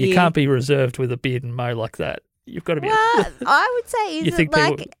want. Well, you can't be reserved with a beard and mow like that. You've got to be. Well, I would say is it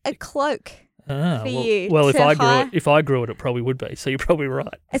like a cloak for you? Well, if I grew it, it probably would be. So you're probably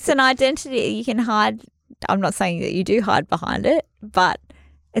right. It's an identity you can hide. I'm not saying that you do hide behind it, but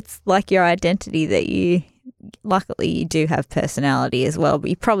it's like your identity that you. Luckily, you do have personality as well, but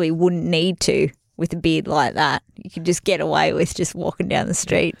you probably wouldn't need to with a beard like that. You could just get away with just walking down the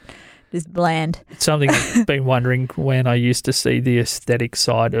street. Just bland. It's something I've been wondering when I used to see the aesthetic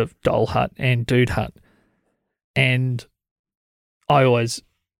side of Doll Hut and Dude Hut. And I always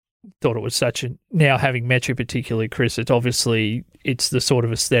thought it was such a, now having met you particularly, Chris, it's the sort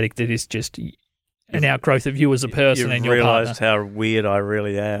of aesthetic that is just an outgrowth of you as a person and your partner. You've realised how weird I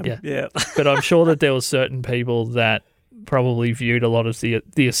really am. Yeah. But I'm sure that there were certain people that probably viewed a lot of the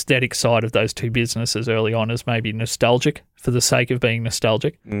aesthetic side of those two businesses early on as maybe nostalgic for the sake of being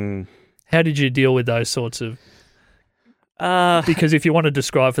nostalgic. How did you deal with those sorts of... because if you want to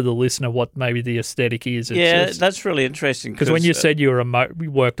describe for the listener what maybe the aesthetic is... that's really interesting. Because when you said you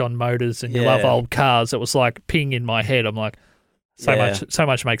worked on motors and you love old cars, it was like ping in my head. I'm like, so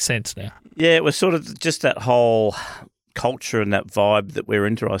much makes sense now. Yeah, it was sort of just that whole culture and that vibe that we're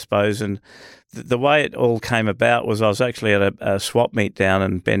into, I suppose. And the way it all came about was I was actually at a swap meet down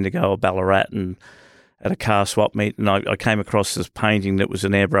in Bendigo or Ballarat and at a car swap meet, and I came across this painting that was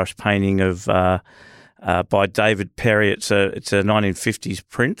an airbrush painting of by David Perry. It's a 1950s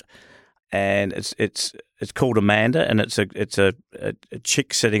print, and it's called Amanda, and it's a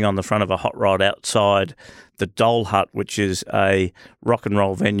chick sitting on the front of a hot rod outside the Doll Hut, which is a rock and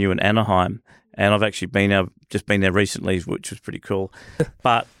roll venue in Anaheim. And I've actually just been there recently, which was pretty cool.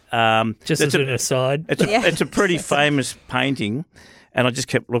 But just as an aside, it's a pretty famous painting, and I just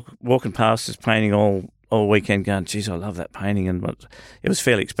kept walking past this painting all weekend, going, "Geez, I love that painting." And it was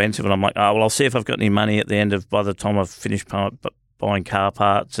fairly expensive, and I'm like, "Oh well, I'll see if I've got any money at the end of by the time I've finished buying car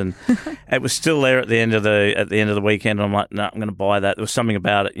parts." And it was still there at the end of the weekend. And I'm like, "No, I'm going to buy that." There was something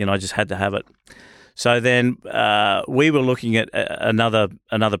about it, I just had to have it. So then we were looking at another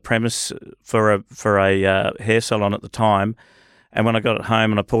premise for a hair salon at the time, and when I got it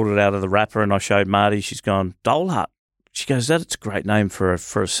home and I pulled it out of the wrapper and I showed Marty, she's gone, "Doll Hut." She goes, "That's a great name for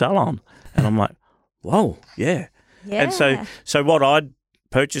a salon," and I'm like, "Whoa, yeah." And so what I'd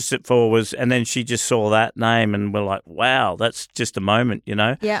purchased it for was, and then she just saw that name and we're like, "Wow, that's just a moment,"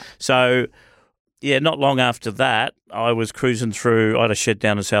 Yeah. So. Yeah, not long after that, I was cruising through. I had a shed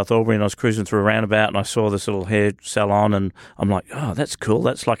down in South Albury, and I was cruising through a roundabout, and I saw this little hair salon, and I'm like, "Oh, that's cool.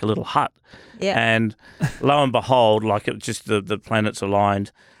 That's like a little hut." Yeah. And lo and behold, like it just the planets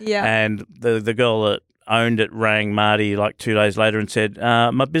aligned. Yeah. And the girl that owned it rang Marty like 2 days later and said,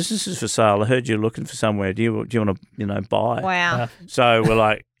 "My business is for sale. I heard you're looking for somewhere. Do you want to buy?" Wow. So we're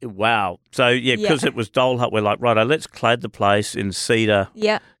like, "Wow." So because it was Doll Hut, we're like, "Righto, let's clad the place in cedar."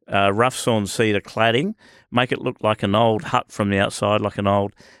 Yeah. Rough sawn cedar cladding, make it look like an old hut from the outside,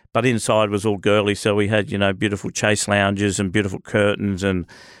 but inside was all girly. So we had, beautiful chase lounges and beautiful curtains, and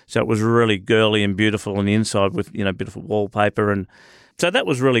so it was really girly and beautiful on the inside with, beautiful wallpaper. And So that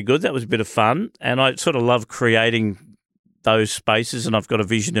was really good. That was a bit of fun. And I sort of love creating those spaces, and I've got a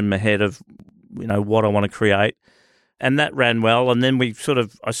vision in my head of, what I want to create. And that ran well. And then I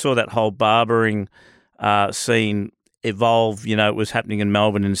saw that whole barbering scene evolve. It was happening in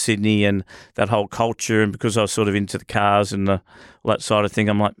Melbourne and Sydney, and that whole culture. And because I was sort of into the cars and all that side of thing,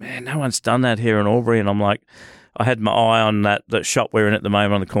 I'm like, man, no one's done that here in Albury. And I'm like, I had my eye on that shop we're in at the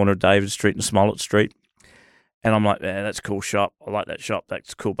moment on the corner of David Street and Smollett Street. And I'm like, man, that's a cool shop. I like that shop.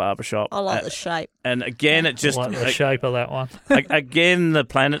 That's a cool barber shop. I like the shape. And again, it just... I like the shape of that one. Again, the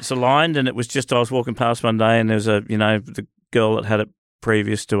planets aligned, and it was just, I was walking past one day, and there was the girl that had it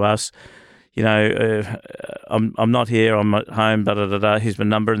previous to us, I'm not here, I'm at home, here's my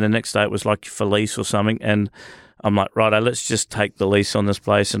number. And the next day it was like for lease or something. And I'm like, righto, let's just take the lease on this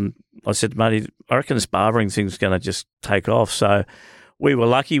place. And I said, Marty, I reckon this barbering thing's going to just take off. So we were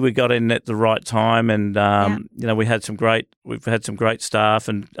lucky we got in at the right time, and we've had some great staff,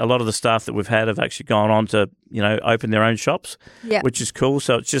 and a lot of the staff that we've had have actually gone on to open their own shops, which is cool.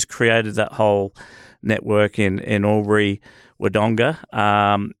 So it's just created that whole network in Albury, Wodonga,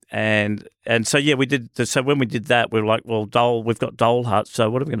 and so we did. So when we did that, we were like, well, we've got Dole Hut.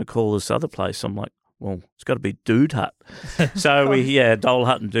 So what are we going to call this other place? I'm like, well, it's got to be Dude Hut. So Dole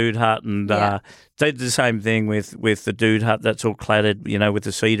Hut and Dude Hut, and did the same thing with the Dude Hut. That's all cladded, with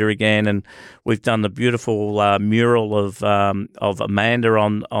the cedar again, and we've done the beautiful mural of Amanda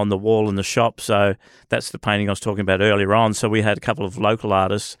on the wall in the shop. So that's the painting I was talking about earlier on. So we had a couple of local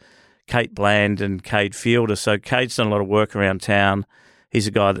artists, Kate Bland and Cade Fielder. So Cade's done a lot of work around town. He's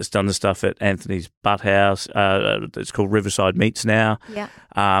a guy that's done the stuff at Anthony's Butt House. It's called Riverside Meats now. Yeah.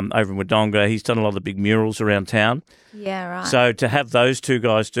 Over in Wodonga. He's done a lot of the big murals around town. Yeah, right. So to have those two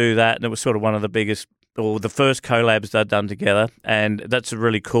guys do that, and it was sort of one of the biggest, or the first collabs they'd done together, and that's a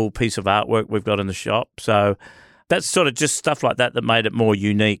really cool piece of artwork we've got in the shop. So that's sort of just stuff like that made it more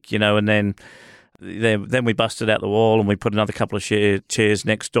unique, and then we busted out the wall and we put another couple of chairs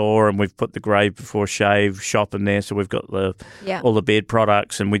next door, and we've put the Grave Before Shave shop in there. So we've got all the beard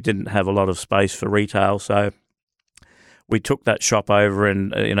products, and we didn't have a lot of space for retail. So we took that shop over,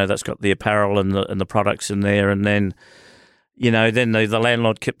 and that's got the apparel and the products in there. And then then the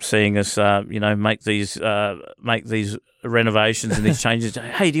landlord kept seeing us make these renovations and these changes.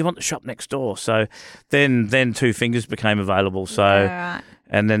 Hey, do you want the shop next door? So then Two Fingers became available. So. Yeah, right.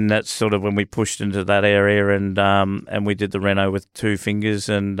 And then that's sort of when we pushed into that area, and we did the reno with Two Fingers,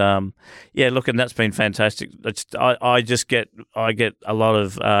 and and that's been fantastic. I get a lot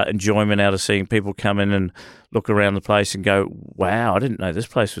of enjoyment out of seeing people come in and look around the place and go, wow, I didn't know this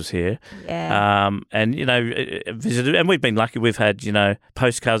place was here. Yeah. Visited, and we've been lucky. We've had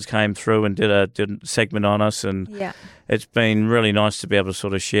postcards came through and did a segment on us, and it's been really nice to be able to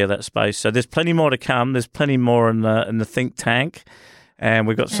sort of share that space. So there's plenty more to come. There's plenty more in the think tank. And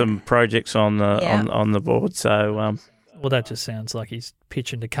we've got some projects on the board. So, well, that just sounds like he's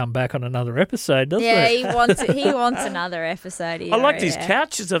pitching to come back on another episode, doesn't it? Yeah, he wants another episode. I like these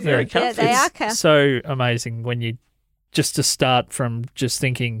couches; they're very comfy. Yeah, they are comfy. So amazing when you just to start from just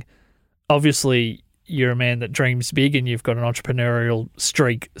thinking. Obviously, you're a man that dreams big, and you've got an entrepreneurial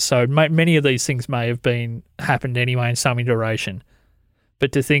streak. So many of these things may have happened anyway in some iteration,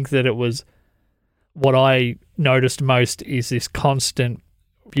 but to think that it was. What I noticed most is this constant,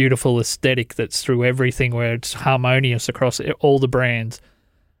 beautiful aesthetic that's through everything, where it's harmonious across all the brands,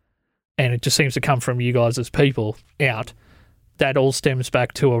 and it just seems to come from you guys as people out. That all stems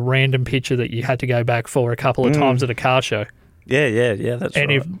back to a random picture that you had to go back for a couple of times at a car show. Yeah, that's right.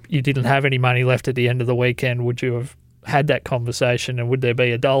 And if you didn't have any money left at the end of the weekend, would you have had that conversation, and would there be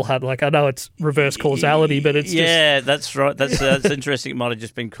a Dole Hut? Like, I know it's reverse causality, but it's that's right. That's interesting. It might have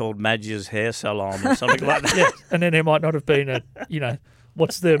just been called Madge's Hair Salon or something like that. Yeah, and then there might not have been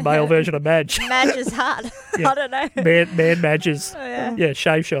what's the male version of Madge? Madge's Hut. I don't know. Man Madge's.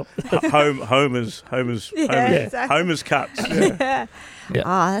 Shave shop. Homer's exactly. Homer's Cuts. Yeah.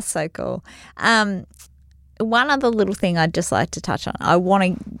 Oh, that's so cool. One other little thing I'd just like to touch on. I want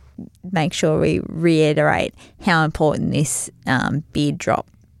to make sure we reiterate how important this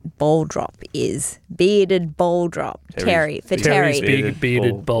ball drop is. Bearded ball drop. Terry's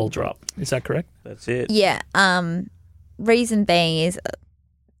bearded ball drop. Is that correct? That's it. Yeah. Reason being is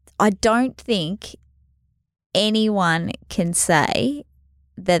I don't think anyone can say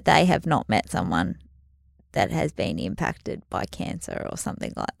that they have not met someone that has been impacted by cancer or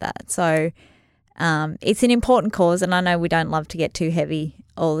something like that. So it's an important cause, and I know we don't love to get too heavy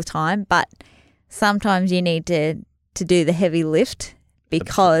all the time, but sometimes you need to do the heavy lift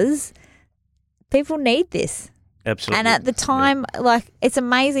because people need this. Absolutely. And at the time, it's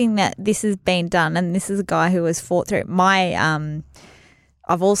amazing that this has been done, and this is a guy who has fought through it. My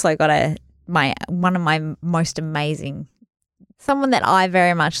I've also got one of my most amazing, someone that I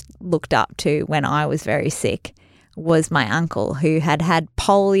very much looked up to when I was very sick was my uncle, who had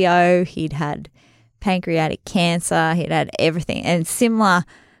polio, he'd had pancreatic cancer, he'd had everything, and similar,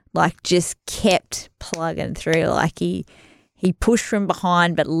 like just kept plugging through. Like he pushed from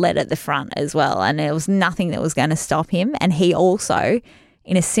behind but led at the front as well, and there was nothing that was going to stop him. And he also,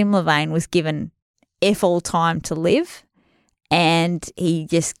 in a similar vein, was given F all time to live. And he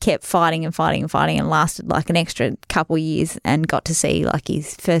just kept fighting and fighting and fighting, and lasted like an extra couple of years and got to see like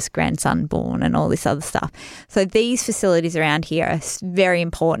his first grandson born and all this other stuff. So these facilities around here are very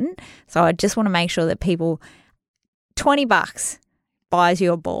important. So I just want to make sure that people, $20 buys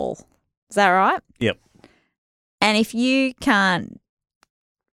you a ball. Is that right? Yep. And if you can't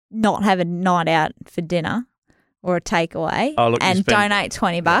not have a night out for dinner or a takeaway and donate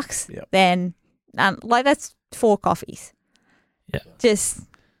 $20, then like that's 4 coffees. Yeah. Just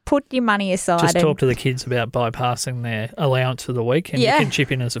put your money aside. Just talk to the kids about bypassing their allowance for the week, and you can chip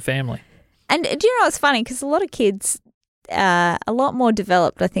in as a family. And do you know what's funny? Because a lot of kids are a lot more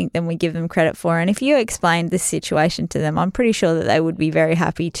developed, I think, than we give them credit for. And if you explained this situation to them, I'm pretty sure that they would be very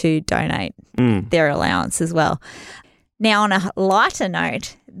happy to donate their allowance as well. Now, on a lighter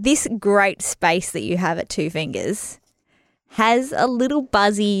note, this great space that you have at Two Fingers has a little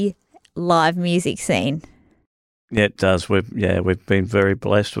buzzy live music scene. Yeah, it does. We've been very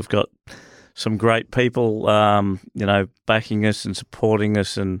blessed. We've got some great people, backing us and supporting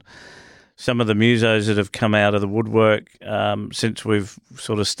us, and some of the musos that have come out of the woodwork since we've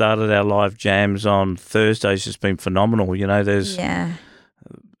sort of started our live jams on Thursdays has been phenomenal. You know, there's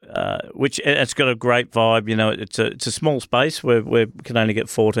which it's got a great vibe. You know, it's a small space where we can only get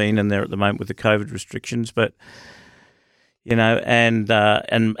 14 in there at the moment with the COVID restrictions, but. You know, and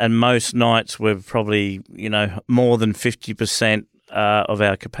most nights we're probably, more than 50% of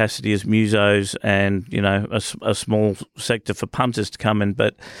our capacity as musos, and a small sector for punters to come in.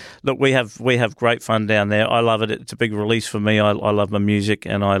 But look, we have great fun down there. I love it. It's a big release for me. I love my music,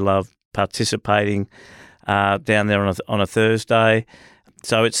 and I love participating down there on a Thursday.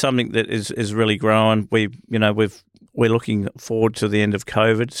 So it's something that is really growing. We're looking forward to the end of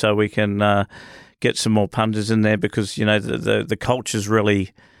COVID so we can. Get some more punters in there, because the culture's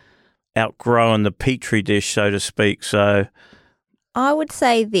really outgrown the petri dish, so to speak. So I would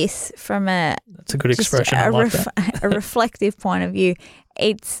say this from that's a good expression. I like that. A reflective point of view.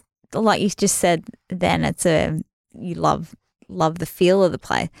 It's like you just said. Then you love the feel of the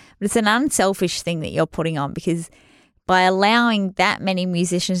place, but it's an unselfish thing that you're putting on, because by allowing that many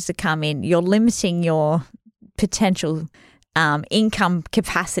musicians to come in, you're limiting your potential. Income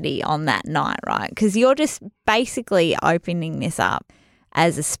capacity on that night, right? Because you're just basically opening this up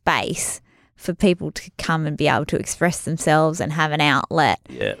as a space for people to come and be able to express themselves and have an outlet,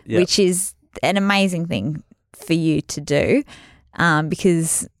 which is an amazing thing for you to do,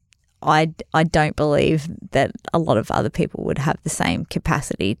 because I don't believe that a lot of other people would have the same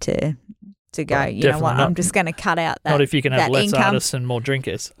capacity to go, well, you know what, I'm just going to cut out that. Not if you can have less income. Artists and more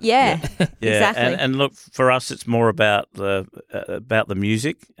drinkers. Yeah, exactly. And look, for us, it's more about the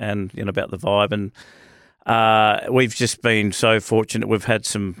music and about the vibe. And we've just been so fortunate. We've had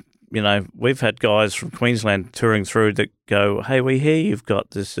we've had guys from Queensland touring through that go, "Hey, we hear you've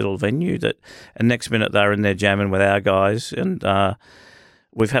got this little venue and next minute they're in there jamming with our guys." And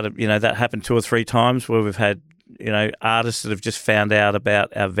we've had that happen 2 or 3 times where we've had. Artists that have just found out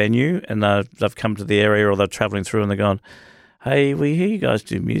about our venue, and they've come to the area, or they're travelling through and they're gone, "Hey, we hear you guys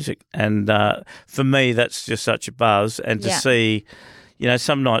do music." And for me, that's just such a buzz. And to see,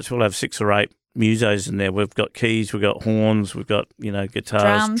 some nights we'll have 6 or 8 musos in there. We've got keys, we've got horns, we've got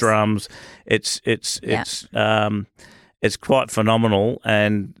guitars, drums. It's quite phenomenal.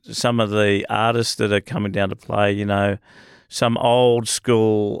 And some of the artists that are coming down to play, some old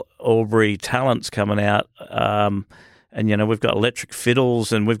school Albury talents coming out, and we've got electric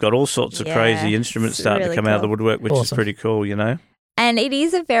fiddles, and we've got all sorts of crazy instruments starting to come out of the woodwork, which is pretty cool, And it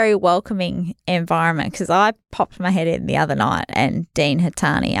is a very welcoming environment, because I popped my head in the other night and Dean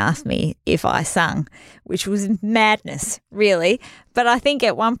Hattani asked me if I sung, which was madness, really. But I think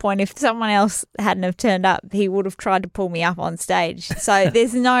at one point, if someone else hadn't have turned up, he would have tried to pull me up on stage. So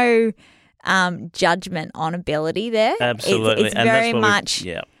there's no judgment on ability there. Absolutely. It's very much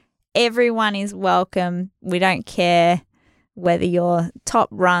everyone is welcome. We don't care whether you're top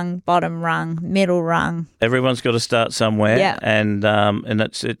rung, bottom rung, middle rung. Everyone's got to start somewhere, and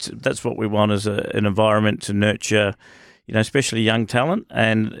that's what we want as an environment to nurture, especially young talent.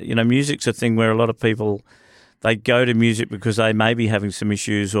 And music's a thing where a lot of people they go to music because they may be having some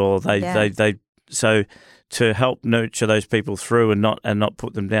issues, or they So to help nurture those people through and not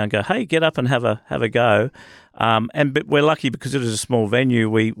put them down, go, hey, get up and have a go. But we're lucky because it is a small venue.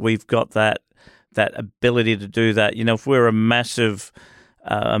 We've got that ability to do that. If we're a massive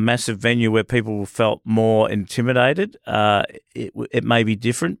venue where people felt more intimidated, it may be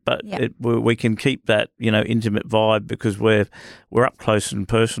different, but we can keep that intimate vibe because we're up close and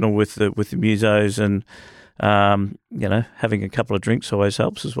personal with the musos, and having a couple of drinks always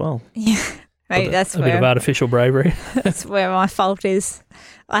helps as well. Yeah, maybe that's a bit of artificial bravery. That's where my fault is.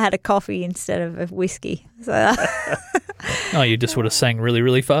 I had a coffee instead of a whiskey. So. Oh, you just would have sang really,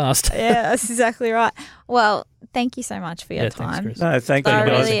 really fast. Yeah, that's exactly right. Well, thank you so much for your Thanks, time. Chris. No, thank you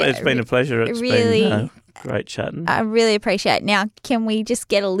guys. It's been a pleasure. It's been great chatting. I really appreciate it. Now, can we just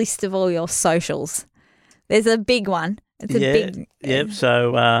get a list of all your socials? There's a big one. It's a big. Yep.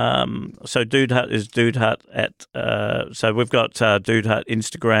 So Dude Hut is Dude Hut at. So we've got Dude Hut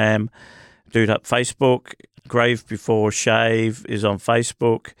Instagram, Dude Hut Facebook. Grave Before Shave is on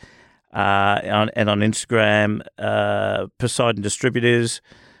Facebook, and on Instagram. Poseidon Distributors,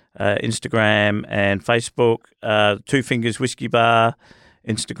 Instagram and Facebook. Two Fingers Whiskey Bar,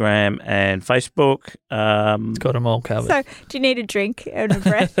 Instagram and Facebook. It's got them all covered. So, do you need a drink and a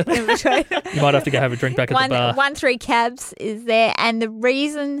breath in between? You might have to go have a drink back at the bar. 13 Cabs is there, and the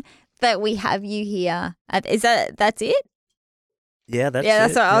reason that we have you here is that's it. Yeah,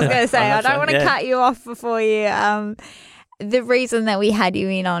 that's what I was going to say. I don't want to cut cut you off before you. The reason that we had you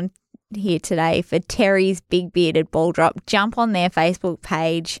in on here today for Terry's Big Bearded Ball Drop, jump on their Facebook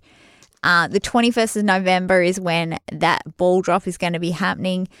page. The 21st of November is when that ball drop is going to be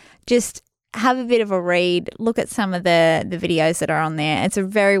happening. Just have a bit of a read. Look at some of the videos that are on there. It's a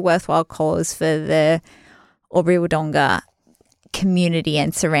very worthwhile cause for the Albury-Wodonga community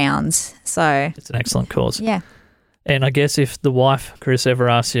and surrounds. So it's an excellent cause. Yeah. And I guess if the wife, Chris, ever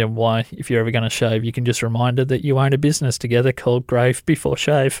asks you why, if you're ever going to shave, you can just remind her that you own a business together called Grave Before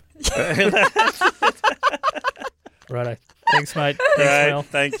Shave. Righto. Thanks, mate. Thanks, Mel.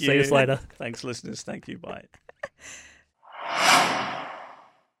 Thank you. See you later. Thanks, listeners. Thank you. Bye.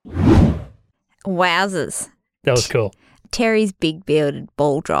 Wowzers. That was cool. Terry's Big Bearded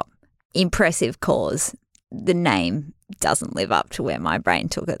Ball Drop. Impressive cause. The name doesn't live up to where my brain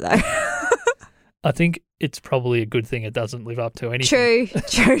took it, though. I think it's probably a good thing it doesn't live up to anything.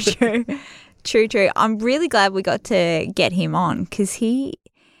 True. I'm really glad we got to get him on because he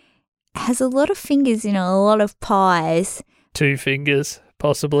has a lot of fingers in a lot of pies. 2 fingers,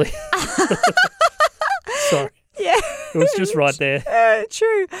 possibly. Sorry. Yeah. It was just right there.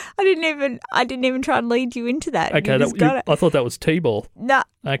 True. I didn't even try and lead you into that. Okay, I thought that was T-ball. No.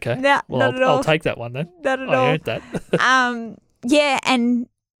 Okay. No, well, not at all. I'll take that one then. Not at all. I earned that. Yeah, and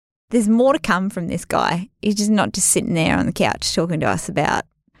there's more to come from this guy. He's just not just sitting there on the couch talking to us about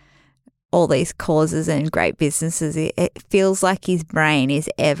all these causes and great businesses. It feels like his brain is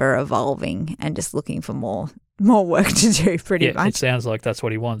ever evolving and just looking for more work to do, pretty much. It sounds like that's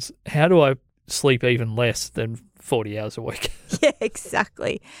what he wants. How do I sleep even less than 40 hours a week? Yeah,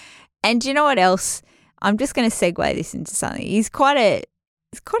 exactly. And do you know what else? I'm just going to segue this into something. He's quite a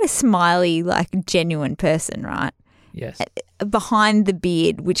smiley, like genuine person, right? Yes. Behind the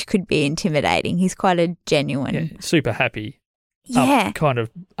beard, which could be intimidating, he's quite a genuine, super happy, kind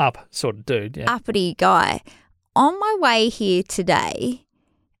of up sort of dude, uppity guy. On my way here today,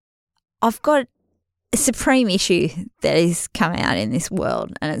 I've got a supreme issue that is coming out in this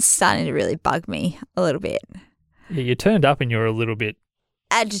world, and it's starting to really bug me a little bit. Yeah, you turned up and you're a little bit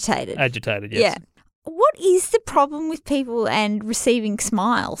agitated. Agitated, yes. Yeah. What is the problem with people and receiving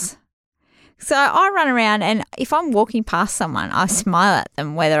smiles? So I run around, and if I'm walking past someone, I smile at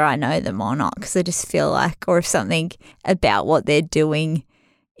them whether I know them or not, because I just feel like, or if something about what they're doing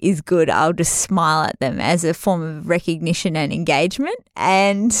is good, I'll just smile at them as a form of recognition and engagement.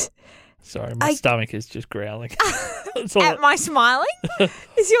 And sorry, my stomach is just growling. At my smiling?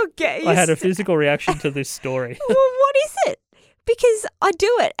 Is I had a physical reaction to this story. Well, what is it? Because I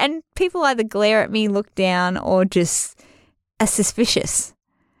do it, and people either glare at me, look down, or just are suspicious.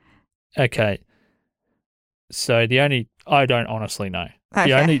 Okay. So I don't honestly know.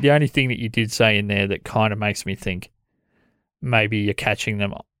 Okay. The only thing that you did say in there that kind of makes me think maybe you're catching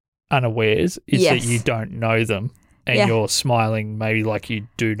them unawares is that you don't know them and you're smiling maybe like you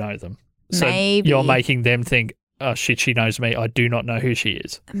do know them. So maybe you're making them think, oh shit, she knows me. I do not know who she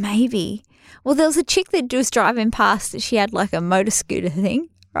is. Maybe. Well, there was a chick that was driving past. She had like a motor scooter thing,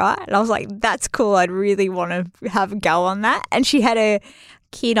 right? And I was like, that's cool. I'd really want to have a go on that. And she had a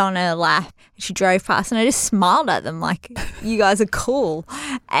kid on her lap. She drove past, and I just smiled at them like, you guys are cool.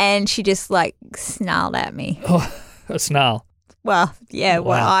 And she just like snarled at me. Oh, a snarl. Well, yeah, Wow.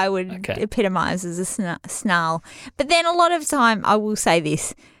 what I would Okay. epitomise as a snarl. But then a lot of time, I will say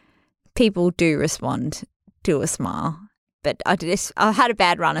this, people do respond to a smile. But I had a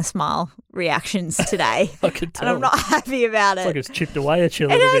bad run of smile reactions today. I can And tell. I'm not happy about It's it. like it's chipped away at you a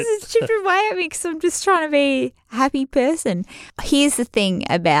It little has. bit. It's chipped away at me because I'm just trying to be a happy person. Here's the thing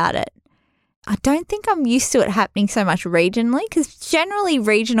about it. I don't think I'm used to it happening so much regionally because generally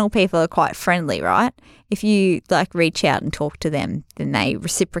regional people are quite friendly, right? If you like reach out and talk to them, then they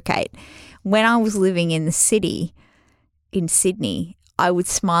reciprocate. When I was living in the city, in Sydney, I would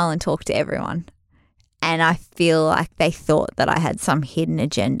smile and talk to everyone. And I feel like they thought that I had some hidden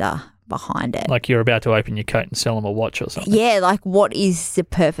agenda behind it. Like you're about to open your coat and sell them a watch or something. Yeah, like what is the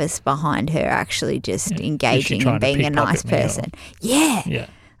purpose behind her actually just engaging trying and to being a nice pickpocket me or- person? Yeah, Yeah.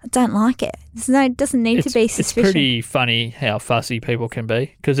 I don't like it. It doesn't need to be It's suspicious. pretty funny how fussy people can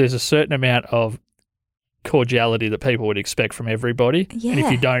be because there's a certain amount of cordiality that people would expect from everybody. Yeah.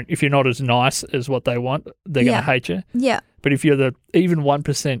 And if you're not as nice as what they want, they're going Yeah. to hate you. Yeah, But if you're the even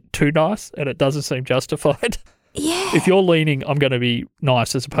 1% too nice and it doesn't seem justified, yeah. if you're leaning, I'm going to be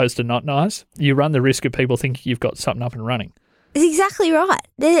nice as opposed to not nice, you run the risk of people thinking you've got something up and running. It's exactly right.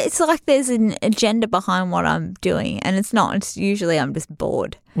 It's like there's an agenda behind what I'm doing, and it's not. It's usually I'm just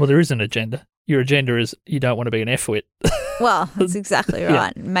bored. Well, there is an agenda. Your agenda is you don't want to be an F-wit. Well, that's exactly Yeah.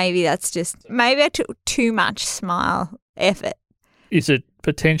 right. Maybe I took too much smile effort. Is it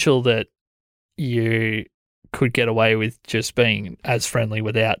potential that you could get away with just being as friendly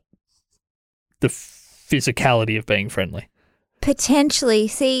without the physicality of being friendly? Potentially.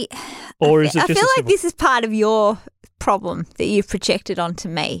 See, Or is it I just feel a like simple- this is part of your problem that you've projected onto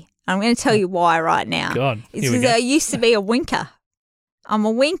me. I'm going to tell you why right now. God, It's here we because go. I used to be a winker. I'm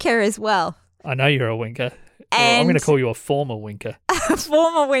a winker as well. I know you're a winker. Well, I'm going to And- call you a former winker. A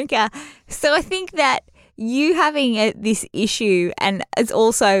former winker. So I think that you having this issue, and it's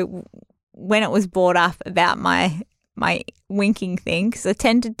also when it was brought up about my winking thing, because I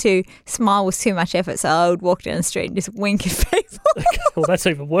tended to smile was too much effort, so I would walk down the street and just wink at people. Well, that's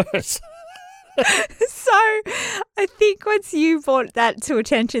even worse. So I think once you brought that to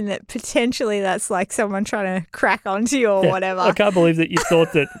attention, that potentially that's like someone trying to crack onto you or Yeah. whatever. I can't believe that you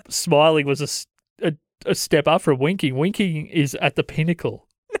thought that smiling was a step up from winking. Winking is at the pinnacle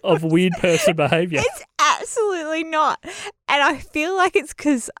of weird person behaviour. It's absolutely not. And I feel like it's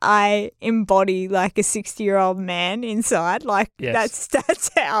because I embody like a 60-year-old man inside. Like Yes. that's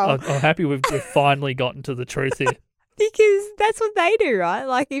how, I'm happy we've finally gotten to the truth here. because that's what they do, right?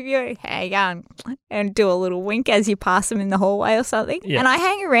 Like if you're, hey, go and do a little wink as you pass them in the hallway or something. Yeah. And I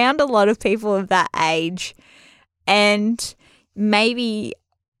hang around a lot of people of that age, and maybe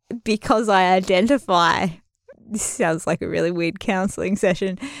because I identify, this sounds like a really weird counselling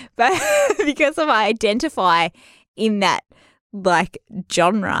session, but because I identify in that like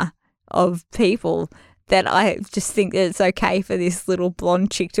genre of people, that I just think that it's okay for this little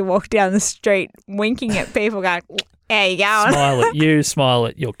blonde chick to walk down the street winking at people going, how you going? Smile at you, smile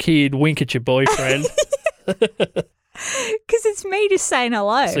at your kid, wink at your boyfriend. Because it's me just saying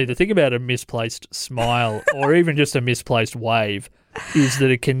hello. See, the thing about a misplaced smile or even just a misplaced wave is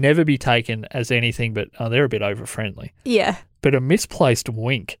that it can never be taken as anything but, oh, they're a bit over-friendly. Yeah. But a misplaced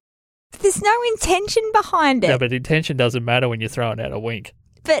wink, There's no intention behind it. no, but intention doesn't matter when you're throwing out a wink.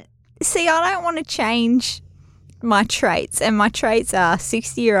 But see, I don't want to change my traits, and my traits are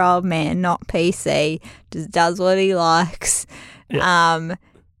 60-year-old man, not PC, just does what he likes. Yeah.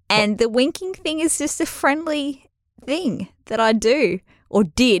 And the winking thing is just a friendly thing that I do, or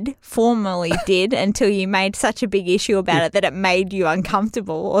formerly did, until you made such a big issue about it that it made you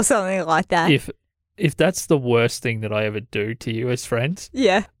uncomfortable or something like that. If that's the worst thing that I ever do to you as friends,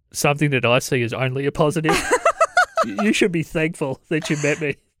 Yeah. something that I see as only a positive, you should be thankful that you met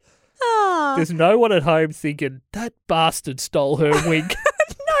me. Oh. There's no one at home thinking, that bastard stole her wink.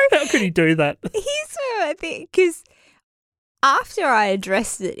 No. How could he do that? Here's what I think, because after I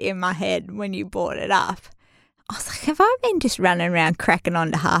addressed it in my head when you brought it up, I was like, have I been just running around cracking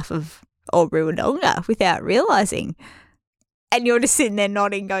on to half of Oruwandonga without realising? And you're just sitting there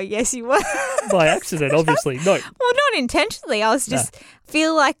nodding, going, yes, you were. By accident, obviously. No. Well, not intentionally. I was just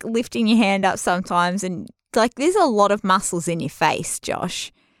feel like lifting your hand up sometimes, and like there's a lot of muscles in your face,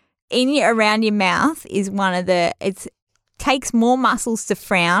 Josh. Around your mouth is one of the, it takes more muscles to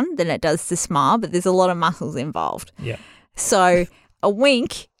frown than it does to smile, but there's a lot of muscles involved. Yeah. So a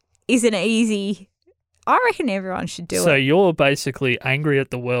wink is an easy, I reckon everyone should do So it. you're basically angry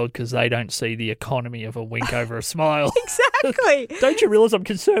at the world because they don't see the economy of a wink over a smile. Exactly. Don't you realise I'm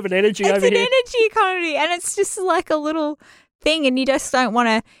conserving energy It's over an here? energy economy, and it's just like a little thing, and you just don't want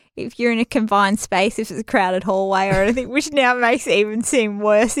to, if you're in a confined space, if it's a crowded hallway or anything, which now makes it even seem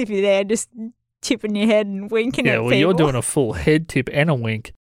worse if you're there just tipping your head and winking at people. Yeah, well, you're doing a full head tip and a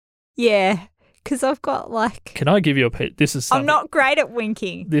wink. Yeah, because I've got like... Can I give you a... This is something... I'm not great at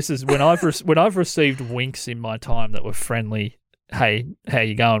winking. This is when I've received winks in my time that were friendly, hey, how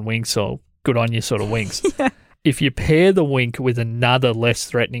you going, winks, or good on you sort of winks. Yeah. If you pair the wink with another less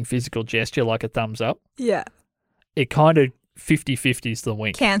threatening physical gesture like a thumbs up, Yeah. it kind of 50-50s the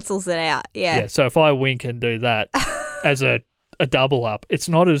wink. Cancels it out, yeah. Yeah, so if I wink and do that as a double up, it's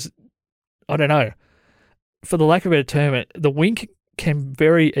not as, I don't know, for the lack of a better term, the wink can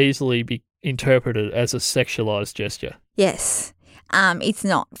very easily be interpreted as a sexualised gesture. Yes. It's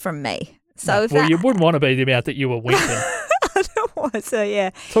not from me. So if you wouldn't want to be the amount that you were winking. I don't want to, yeah.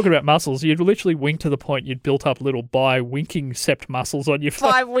 Talking about muscles, you'd literally wink to the point you'd built up little bi-winking sept muscles on your face.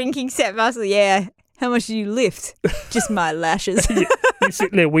 Bi-winking sept muscle, yeah. How much do you lift? Just my lashes. You're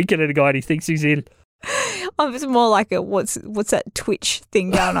sitting there winking at a guy and he thinks he's in. It's more like a what's that Twitch thing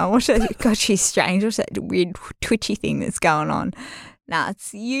going on? What's that? God, she's strange. What's that weird twitchy thing that's going on? Nah,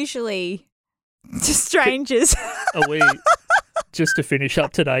 it's usually just strangers. Are we, just to finish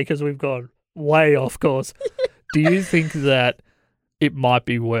up today, because we've gone way off course, do you think that it might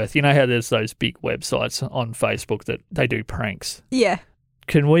be worth, you know how there's those big websites on Facebook that they do pranks? Yeah.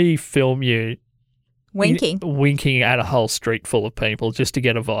 Can we film you winking at a whole street full of people just to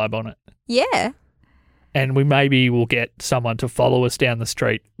get a vibe on it? Yeah. And we maybe will get someone to follow us down the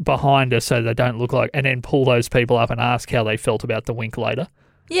street behind us so they don't look like, and then pull those people up and ask how they felt about the wink later.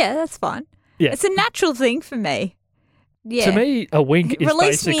 Yeah, that's fine. Yeah. It's a natural thing for me. Yeah. To me, a wink is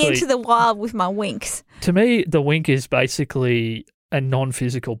Release basically... me into the wild with my winks. To me, the wink is basically a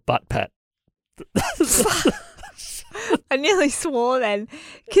non-physical butt pat. I nearly swore then,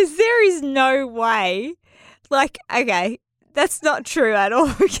 because there is no way, like, okay, that's not true at all,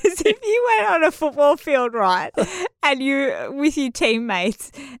 because if you went on a football field, right, and you're with your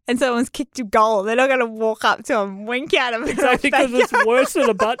teammates and someone's kicked a goal, they're not going to walk up to them and wink at them. Exactly, because it's worse than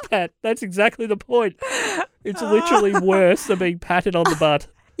a butt pat. That's exactly the point. It's literally worse than being patted on the butt.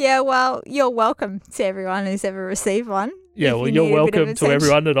 Yeah, well, you're welcome to everyone who's ever received one. Yeah, well, you're welcome to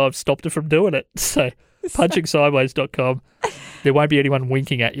everyone that I've stopped it from doing it. So, punchingsideways.com. There won't be anyone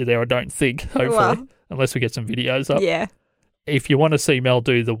winking at you there, I don't think, hopefully, unless we get some videos up. Yeah. If you want to see Mel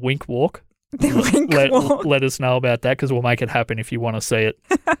do the wink walk, let us know about that, because we'll make it happen if you want to see it.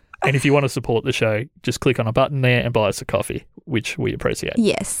 And if you want to support the show, just click on a button there and buy us a coffee, which we appreciate.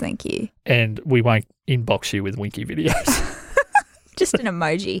 Yes, thank you. And we won't inbox you with winky videos. Just an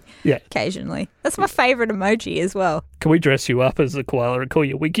emoji. Yeah. Occasionally. That's my favourite emoji as well. Can we dress you up as a koala and call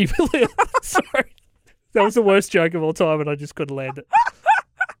you Winky Billy? Sorry. That was the worst joke of all time and I just couldn't land it.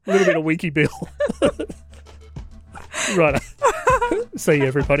 A little bit of Winky Bill. Right. See you,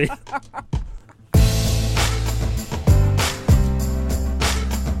 everybody.